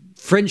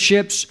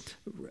 friendships,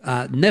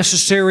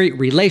 necessary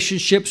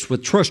relationships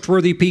with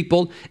trustworthy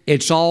people.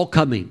 It's all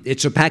coming.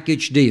 It's a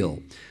package deal.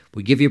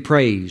 We give you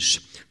praise.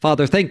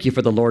 Father, thank you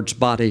for the Lord's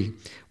body.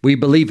 We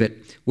believe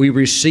it. We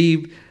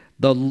receive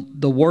the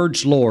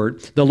Lord's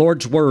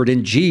word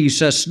in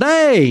Jesus'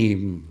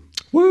 name.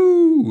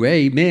 Woo!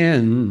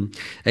 Amen.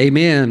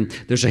 Amen.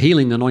 There's a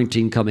healing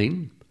anointing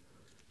coming.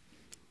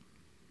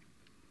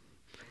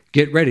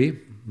 Get ready.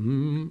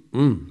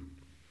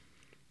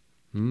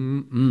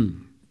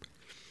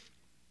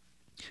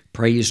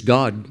 Praise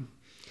God.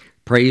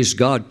 Praise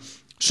God.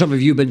 Some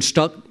of you have been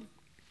stuck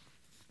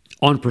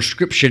on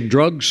prescription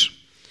drugs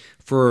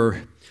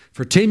for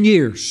 10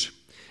 years.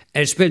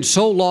 And it's been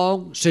so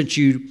long since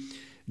you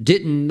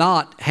did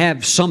not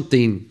have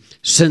something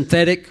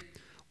synthetic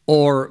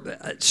or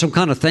some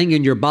kind of thing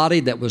in your body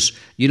that was,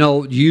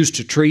 used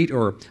to treat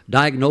or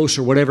diagnose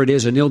or whatever it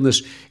is, an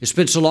illness. It's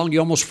been so long you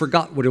almost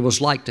forgot what it was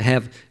like to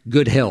have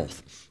good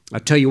health. I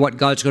tell you what,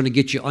 God's going to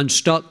get you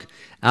unstuck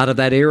out of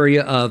that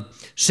area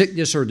of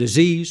sickness or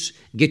disease,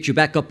 get you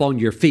back up on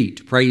your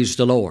feet. Praise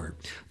the Lord.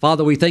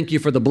 Father, we thank you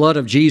for the blood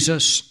of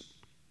Jesus.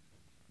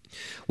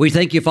 We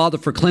thank you, Father,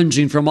 for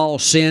cleansing from all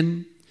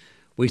sin.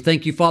 We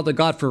thank you, Father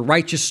God, for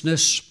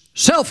righteousness,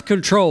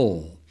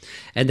 self-control,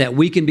 and that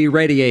we can be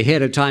ready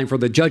ahead of time for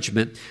the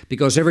judgment,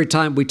 because every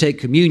time we take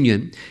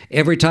communion,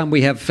 every time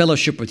we have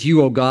fellowship with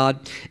you, oh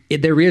God,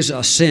 there is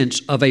a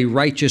sense of a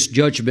righteous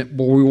judgment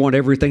where we want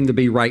everything to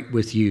be right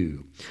with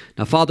you.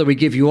 Now, Father, we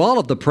give you all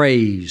of the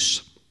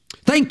praise.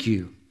 Thank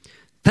you.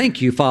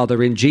 Thank you,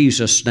 Father, in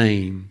Jesus'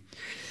 name.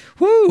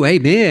 Woo,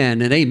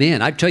 amen and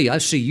amen. I tell you, I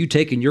see you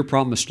taking your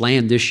promised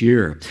land this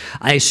year.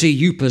 I see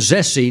you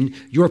possessing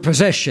your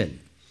possession.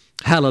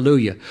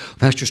 Hallelujah.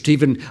 Pastor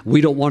Stephen,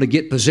 we don't want to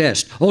get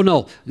possessed. Oh,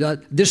 no,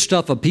 this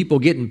stuff of people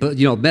getting,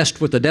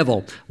 messed with the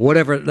devil,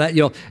 whatever,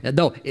 no,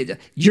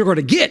 you're going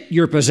to get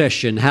your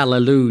possession.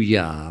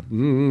 Hallelujah.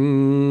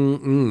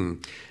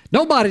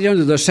 Nobody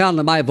under the sound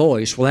of my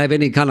voice will have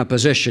any kind of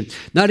possession.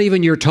 Not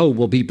even your toe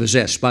will be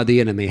possessed by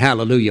the enemy.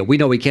 Hallelujah. We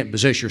know he can't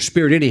possess your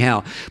spirit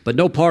anyhow, but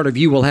no part of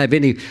you will have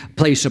any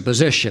place of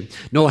possession.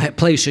 No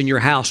place in your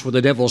house where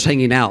the devil's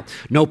hanging out.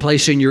 No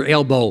place in your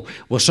elbow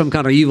where some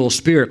kind of evil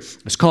spirit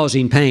is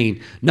causing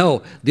pain.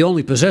 No, the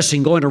only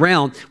possessing going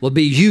around will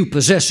be you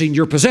possessing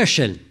your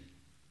possession,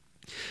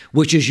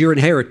 which is your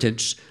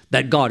inheritance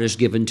that God has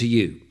given to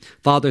you.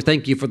 Father,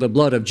 thank you for the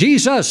blood of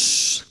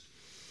Jesus.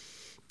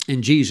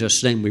 In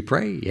Jesus' name we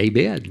pray.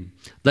 Amen.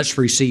 Let's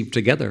receive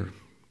together.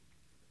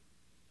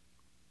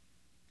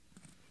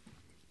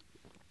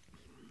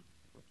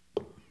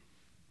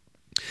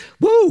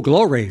 Woo,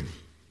 glory.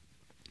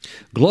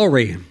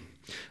 Glory.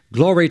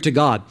 Glory to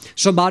God.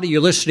 Somebody,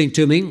 you're listening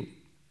to me,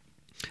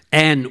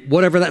 and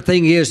whatever that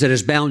thing is that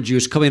has bound you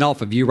is coming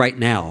off of you right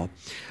now.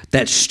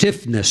 That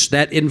stiffness,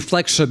 that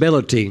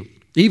inflexibility,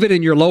 even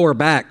in your lower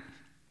back,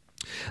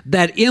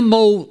 that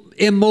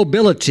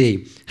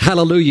immobility,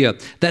 hallelujah,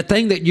 that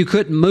thing that you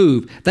couldn't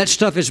move, that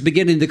stuff is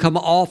beginning to come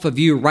off of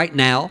you right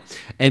now,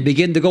 and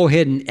begin to go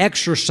ahead and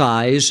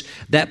exercise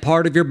that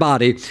part of your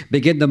body,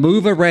 begin to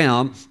move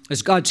around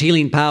as God's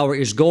healing power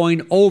is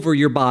going over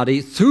your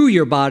body, through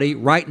your body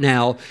right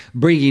now,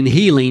 bringing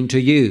healing to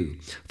you.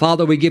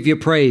 Father, we give you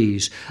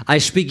praise. I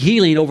speak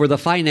healing over the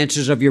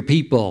finances of your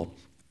people.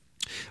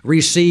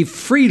 Receive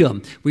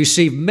freedom,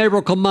 receive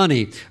miracle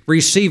money,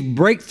 receive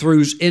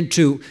breakthroughs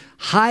into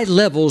high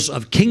levels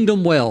of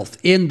kingdom wealth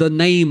in the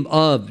name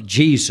of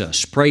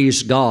Jesus.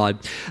 Praise God.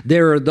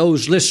 There are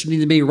those listening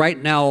to me right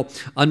now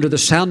under the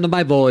sound of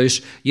my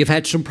voice. You've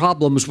had some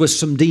problems with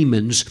some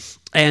demons,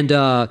 and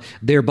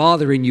they're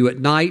bothering you at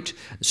night.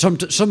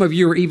 Some of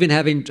you are even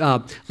having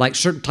like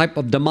certain type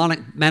of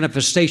demonic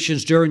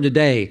manifestations during the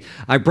day.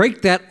 I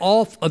break that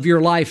off of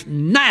your life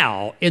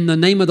now in the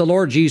name of the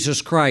Lord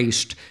Jesus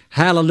Christ.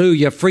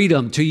 Hallelujah.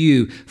 Freedom to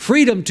you.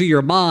 Freedom to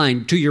your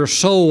mind, to your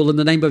soul in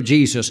the name of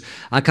Jesus.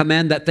 I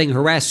command that thing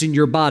harassing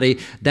your body,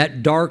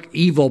 that dark,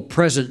 evil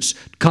presence,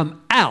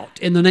 come out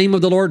in the name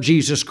of the Lord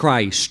Jesus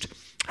Christ.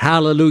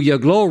 Hallelujah.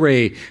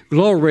 Glory,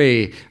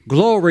 glory,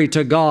 glory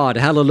to God.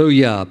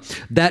 Hallelujah.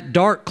 That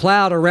dark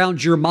cloud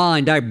around your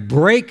mind, I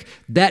break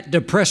that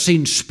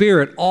depressing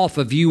spirit off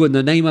of you in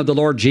the name of the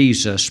Lord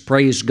Jesus.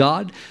 Praise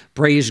God.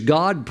 Praise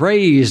God.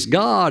 Praise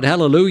God.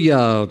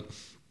 Hallelujah.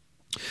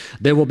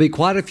 There will be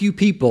quite a few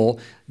people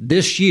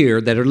this year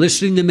that are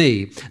listening to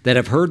me that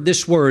have heard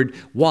this word.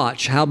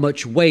 Watch how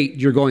much weight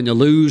you're going to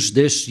lose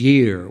this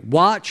year.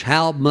 Watch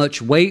how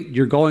much weight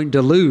you're going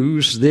to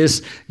lose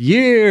this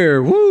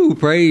year. Woo,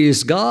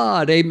 praise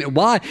God. Amen.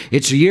 Why?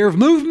 It's a year of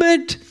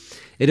movement.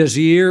 It is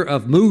a year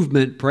of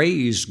movement.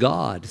 Praise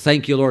God.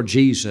 Thank you, Lord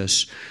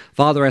Jesus.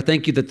 Father, I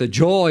thank you that the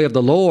joy of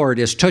the Lord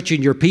is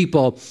touching your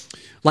people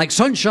like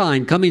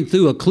sunshine coming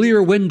through a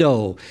clear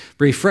window,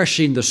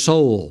 refreshing the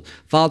soul.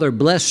 Father,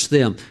 bless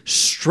them,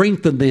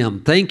 strengthen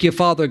them. Thank you,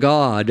 Father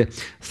God.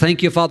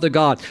 Thank you, Father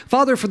God.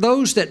 Father, for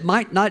those that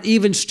might not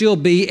even still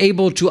be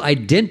able to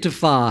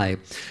identify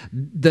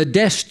the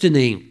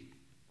destiny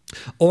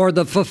or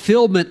the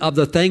fulfillment of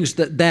the things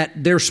that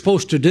they're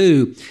supposed to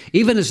do,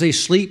 even as they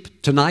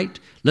sleep tonight,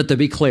 let there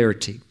be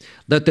clarity.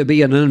 Let there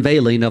be an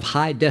unveiling of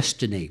high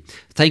destiny.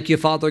 Thank you,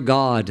 Father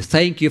God.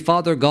 Thank you,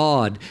 Father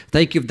God.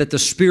 Thank you that the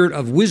spirit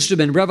of wisdom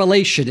and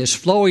revelation is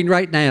flowing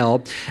right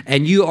now,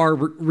 and you are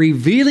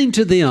revealing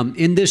to them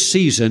in this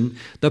season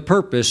the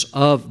purpose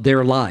of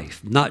their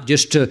life. Not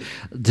just to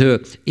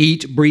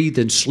eat, breathe,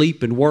 and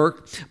sleep and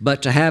work,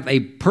 but to have a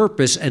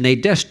purpose and a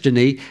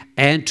destiny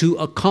and to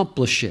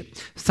accomplish it.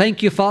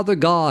 Thank you, Father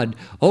God.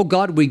 Oh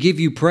God, we give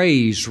you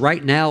praise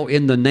right now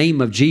in the name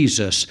of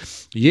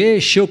Jesus.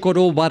 Those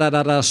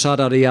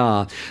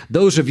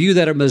of you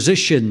that are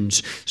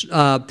musicians,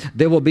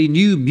 there will be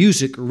new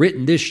music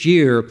written this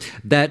year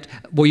that,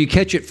 well, you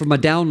catch it from a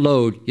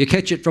download. You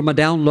catch it from a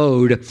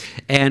download.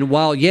 And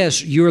while,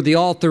 yes, you're the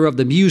author of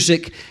the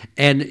music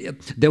and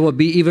there will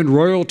be even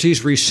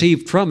royalties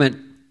received from it,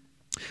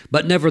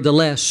 but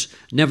nevertheless,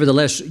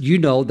 you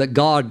know that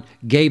God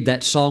gave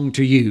that song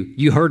to you.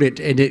 You heard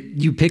it and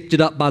you picked it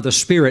up by the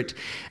Spirit,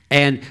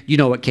 and you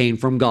know it came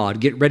from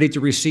God. Get ready to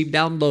receive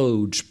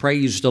downloads.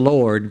 Praise the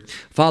Lord.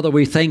 Father,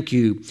 we thank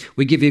you.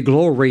 We give you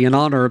glory and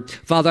honor.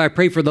 Father, I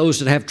pray for those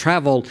that have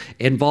travel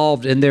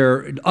involved in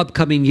their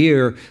upcoming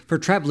year, for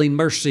traveling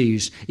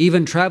mercies,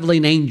 even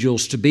traveling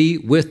angels to be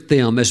with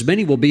them, as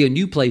many will be in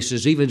new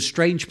places, even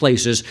strange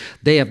places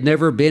they have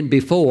never been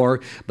before.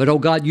 But, oh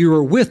God, you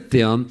are with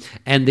them,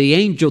 and the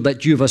angel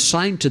that you've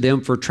assigned to them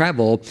for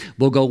travel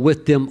will go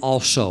with them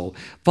also.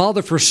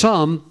 Father, for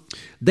some,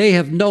 they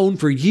have known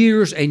for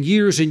years and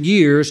years and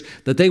years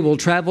that they will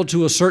travel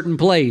to a certain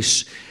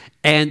place.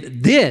 And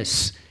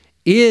this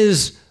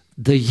is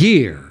the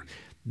year.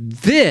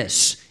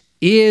 This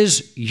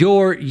is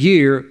your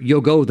year.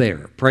 You'll go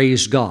there.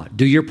 Praise God.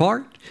 Do your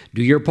part.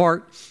 Do your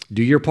part.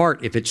 Do your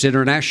part. If it's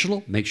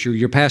international, make sure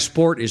your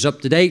passport is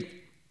up to date.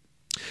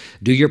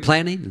 Do your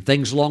planning and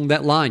things along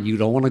that line. You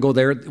don't want to go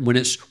there when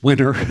it's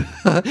winter.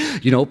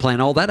 Plan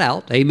all that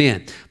out.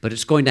 Amen. But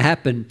it's going to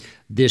happen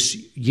this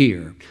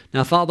year.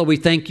 Now, Father, we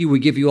thank you. We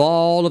give you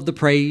all of the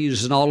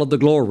praise and all of the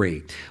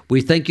glory.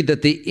 We thank you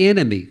that the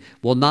enemy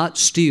will not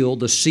steal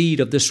the seed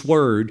of this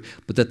word,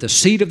 but that the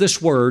seed of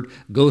this word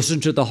goes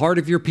into the heart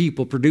of your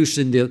people,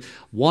 producing the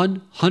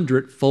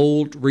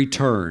 100-fold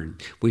return.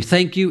 We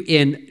thank you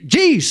in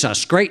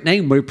Jesus' great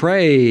name we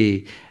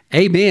pray.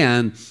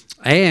 Amen.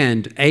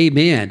 And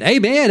amen.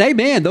 Amen.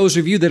 Amen. Those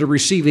of you that are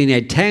receiving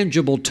a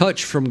tangible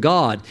touch from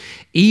God,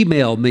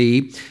 email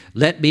me.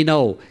 Let me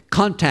know.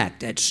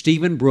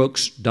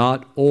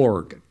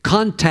 Contact@stephenbrooks.org.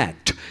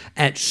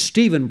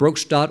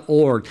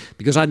 Contact@stephenbrooks.org,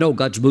 because I know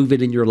God's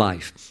moving in your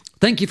life.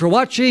 Thank you for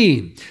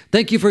watching.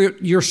 Thank you for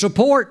your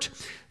support.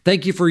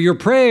 Thank you for your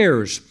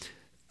prayers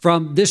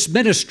from this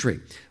ministry.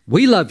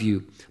 We love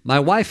you. My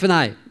wife and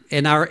I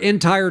and our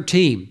entire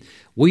team,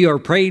 we are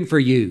praying for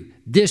you.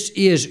 This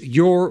is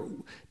your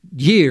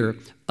year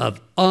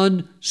of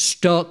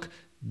unstuck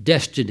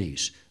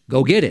destinies.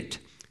 Go get it.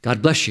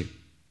 God bless you.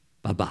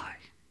 Bye-bye.